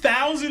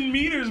 10,000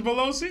 meters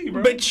below sea,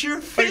 bro. But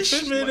you're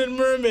fishermen and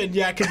mermen.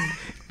 Yeah,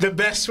 the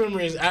best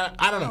swimmers.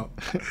 I don't know.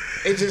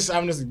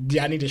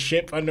 I need a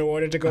ship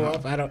underwater to go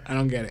up. I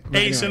don't get it.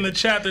 Ace, in the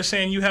chat, they're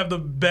saying you have the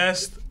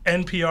best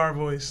NPR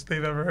voice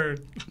they've ever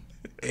heard.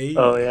 Hey.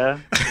 Oh, yeah?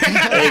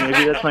 Hey,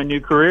 maybe that's my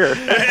new career.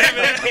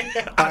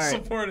 I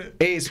support it.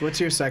 Ace, what's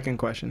your second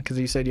question? Because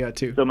you said you had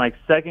 2. So my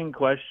second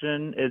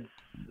question,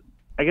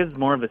 I guess it's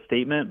more of a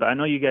statement, but I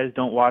know you guys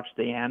don't watch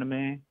the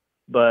anime,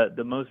 but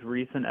the most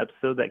recent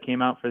episode that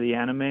came out for the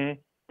anime,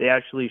 they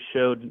actually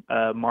showed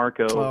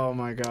Marco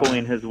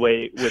pulling his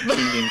weight with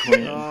King and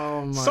Queen.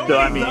 Oh, my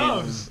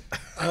God.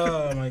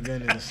 Oh, my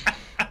goodness.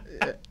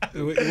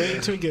 Wait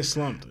until you get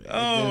slumped.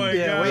 Oh my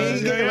God!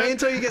 Wait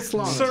until you get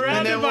slumped. Surrounded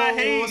and then by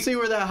hate. We'll see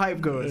where that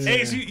hype goes.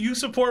 Ace, you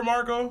support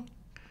Marco?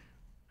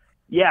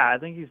 Yeah, I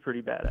think he's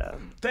pretty badass.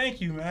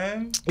 Thank you,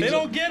 man. They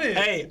don't get it.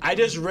 Hey, I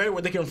just read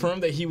where they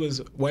confirmed that he was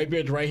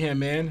Whitebeard's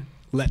right-hand man.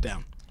 Let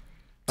down.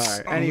 All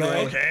right.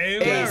 Anyway,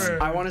 okay. Ace,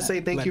 I want to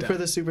say thank you for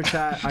the super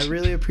chat. I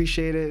really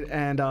appreciate it.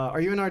 And are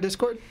you in our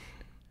Discord?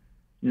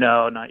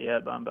 No, not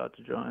yet, but I'm about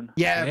to join.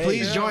 Yeah,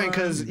 please join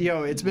because,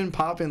 it's been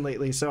popping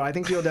lately, so I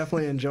think you'll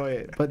definitely enjoy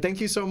it. But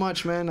thank you so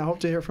much, man. I hope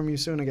to hear from you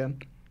soon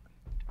again.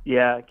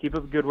 Yeah, keep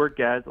up the good work,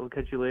 guys. I'll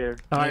catch you later.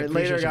 All right,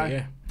 later, guy.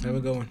 Yeah, have a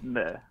good one.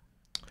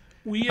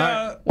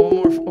 Nah. One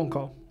more phone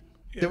call.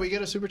 Did we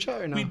get a super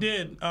chat or no? We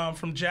did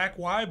from Jack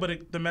Y,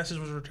 but the message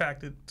was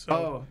retracted.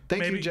 So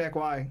thank you, Jack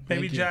Y.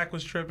 Maybe Jack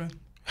was tripping.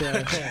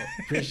 Yeah.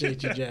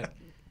 Appreciate you, Jack.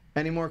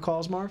 Any more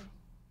calls, Marv?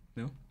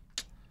 No.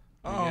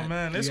 Oh,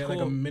 man, it's cool.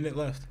 Like a minute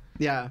left.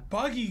 Yeah.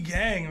 Buggy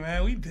gang,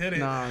 man, we did it.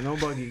 Nah, no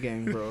Buggy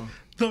gang, bro.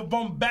 The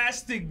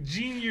bombastic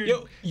genius.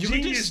 Yo, you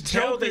can just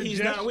tell that he's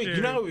gesture. not weak.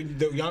 You know how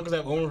the Yonkers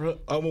have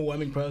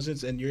overwhelming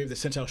presence, and you're able to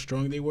sense how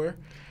strong they were.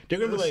 They're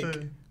gonna be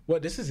like,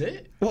 "What? This is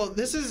it?" Well,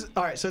 this is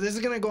all right. So this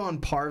is gonna go on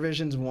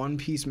Parvision's One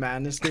Piece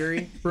Madness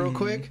theory, real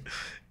quick.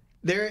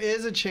 There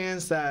is a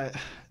chance that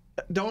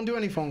don't do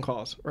any phone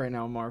calls right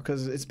now, Marv,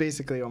 because it's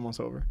basically almost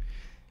over.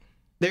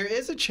 There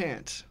is a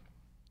chance,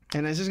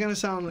 and this is gonna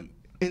sound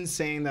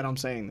insane that I'm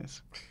saying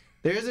this.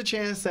 There is a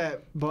chance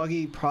that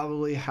Buggy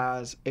probably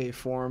has a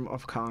form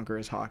of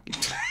Conqueror's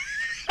Haki.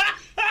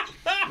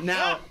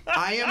 Now,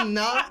 I am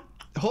not.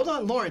 Hold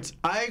on, Lawrence.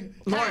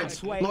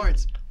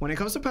 Lawrence. When it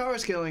comes to power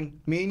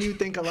scaling, me and you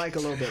think alike a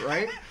little bit,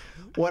 right?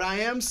 What I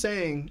am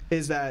saying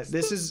is that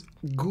this is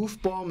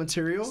goofball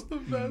material. It's the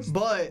best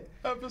but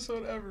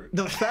episode ever.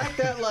 The fact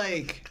that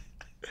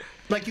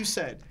like you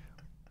said,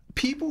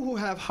 people who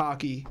have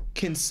Haki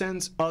can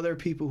sense other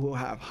people who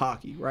have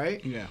Haki,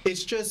 right? Yeah.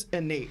 It's just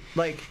innate.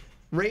 Like,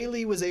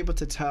 Rayleigh was able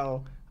to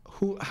tell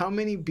how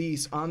many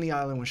beasts on the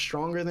island was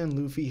stronger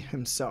than Luffy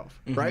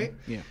himself, right?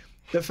 Yeah.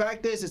 The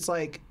fact is, it's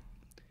like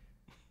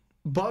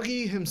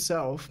Buggy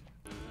himself,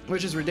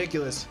 which is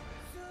ridiculous.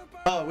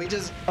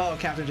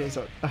 Captain J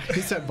said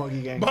he said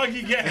Buggy Gang.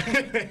 Buggy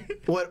Gang.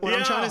 What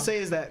I'm trying to say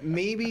is that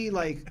maybe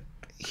like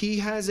he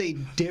has a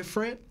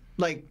different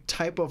like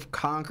type of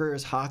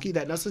Conqueror's Haki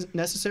that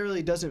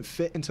necessarily doesn't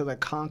fit into the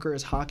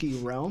Conqueror's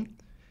Haki realm,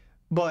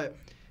 but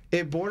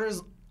it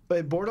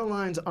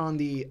borderlines on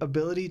the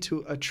ability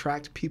to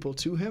attract people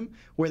to him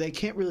where they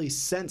can't really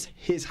sense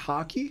his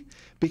Haki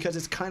because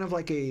it's kind of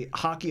like a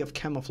Haki of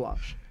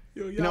camouflage.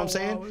 You know what I'm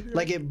saying?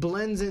 Like it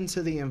blends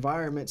into the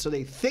environment, so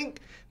they think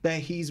that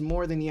he's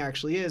more than he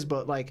actually is.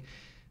 But like,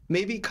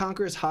 maybe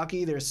Conqueror's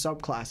Haki, there's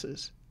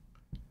subclasses,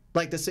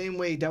 like the same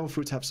way Devil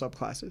Fruits have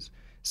subclasses.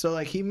 So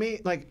like he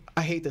may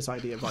I hate this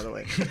idea, by the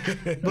way,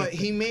 but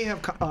he may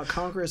have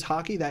Conqueror's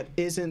Haki that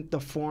isn't the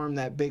form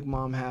that Big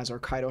Mom has, or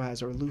Kaido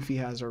has, or Luffy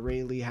has, or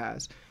Ray Lee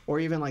has, or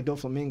even like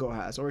Doflamingo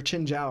has, or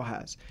Chinjiao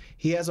has.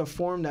 He has a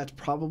form that's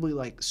probably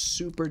like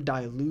super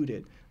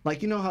diluted.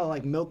 Like, you know how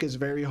like milk is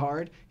very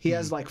hard? He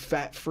has like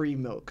fat-free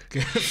milk.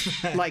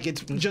 Like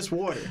it's just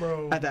water.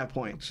 Bro, at that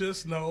point.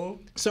 Just no.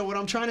 So what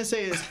I'm trying to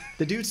say is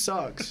the dude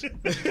sucks.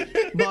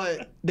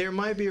 But there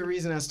might be a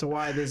reason as to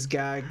why this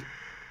gag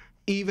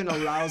even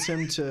allows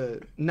him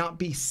to not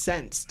be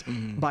sensed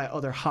by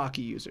other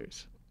Haki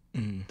users.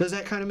 Does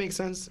that kind of make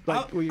sense?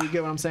 Like, you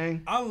get what I'm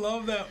saying? I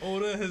love that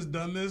Oda has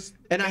done this,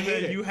 and I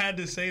hate it. You had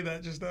to say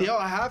that just now. Yo,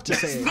 I have to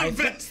say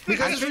it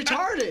because it's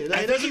retarded.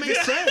 Like, it doesn't make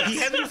sense. He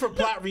has it for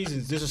plot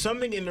reasons. There's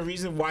something in the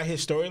reason why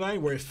his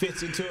storyline where it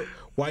fits into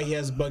why he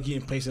has Buggy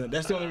in place in it.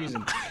 That's the only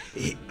reason.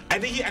 I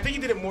think he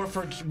did it more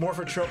for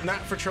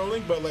not for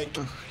trolling, but like.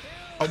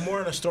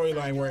 More in a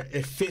storyline where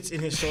it fits in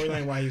his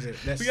storyline why he's in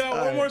it. We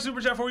got one more super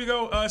chat before we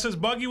go. It says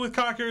Buggy with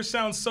Conqueror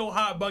sounds so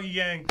hot, Buggy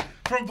Gang.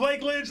 From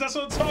Blake Lynch, that's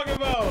what I'm talking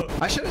about.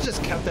 I should have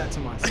just kept that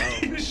to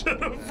myself. You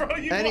should have, bro.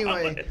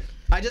 Anyway,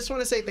 I just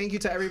want to say thank you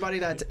to everybody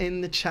that's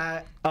in the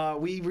chat.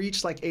 We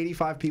reached like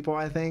 85 people,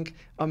 I think.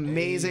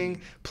 Amazing.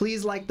 Hey.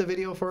 Please like the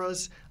video for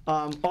us.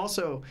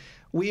 Also,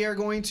 we are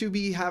going to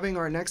be having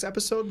our next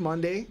episode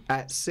Monday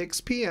at 6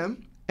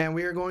 p.m. And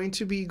we are going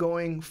to be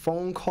going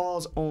phone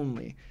calls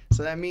only.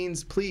 So that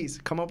means please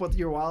come up with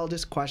your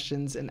wildest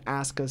questions and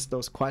ask us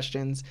those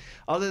questions.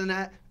 Other than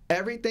that,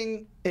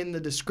 everything in the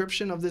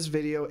description of this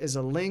video is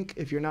a link.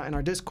 If you're not in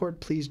our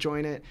Discord, please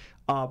join it.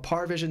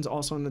 Parvision's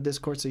also in the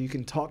Discord, so you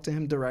can talk to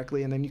him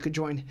directly, and then you could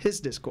join his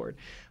Discord.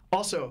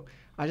 Also,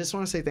 I just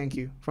want to say thank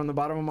you from the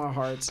bottom of our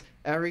hearts.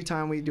 Every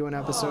time we do an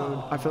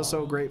episode, I feel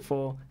so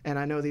grateful, and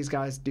I know these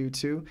guys do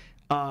too.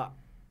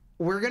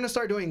 We're going to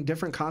start doing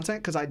different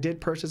content because I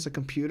did purchase a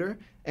computer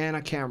and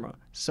a camera.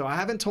 So I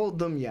haven't told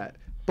them yet,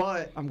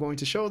 but I'm going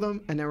to show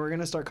them, and then we're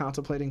going to start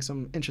contemplating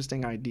some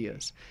interesting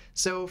ideas.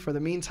 So for the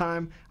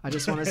meantime, I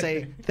just want to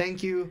say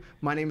thank you.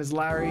 My name is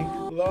Larry.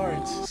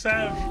 Lawrence.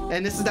 Sam.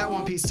 And this is That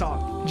One Piece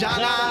Talk.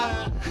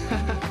 Jala!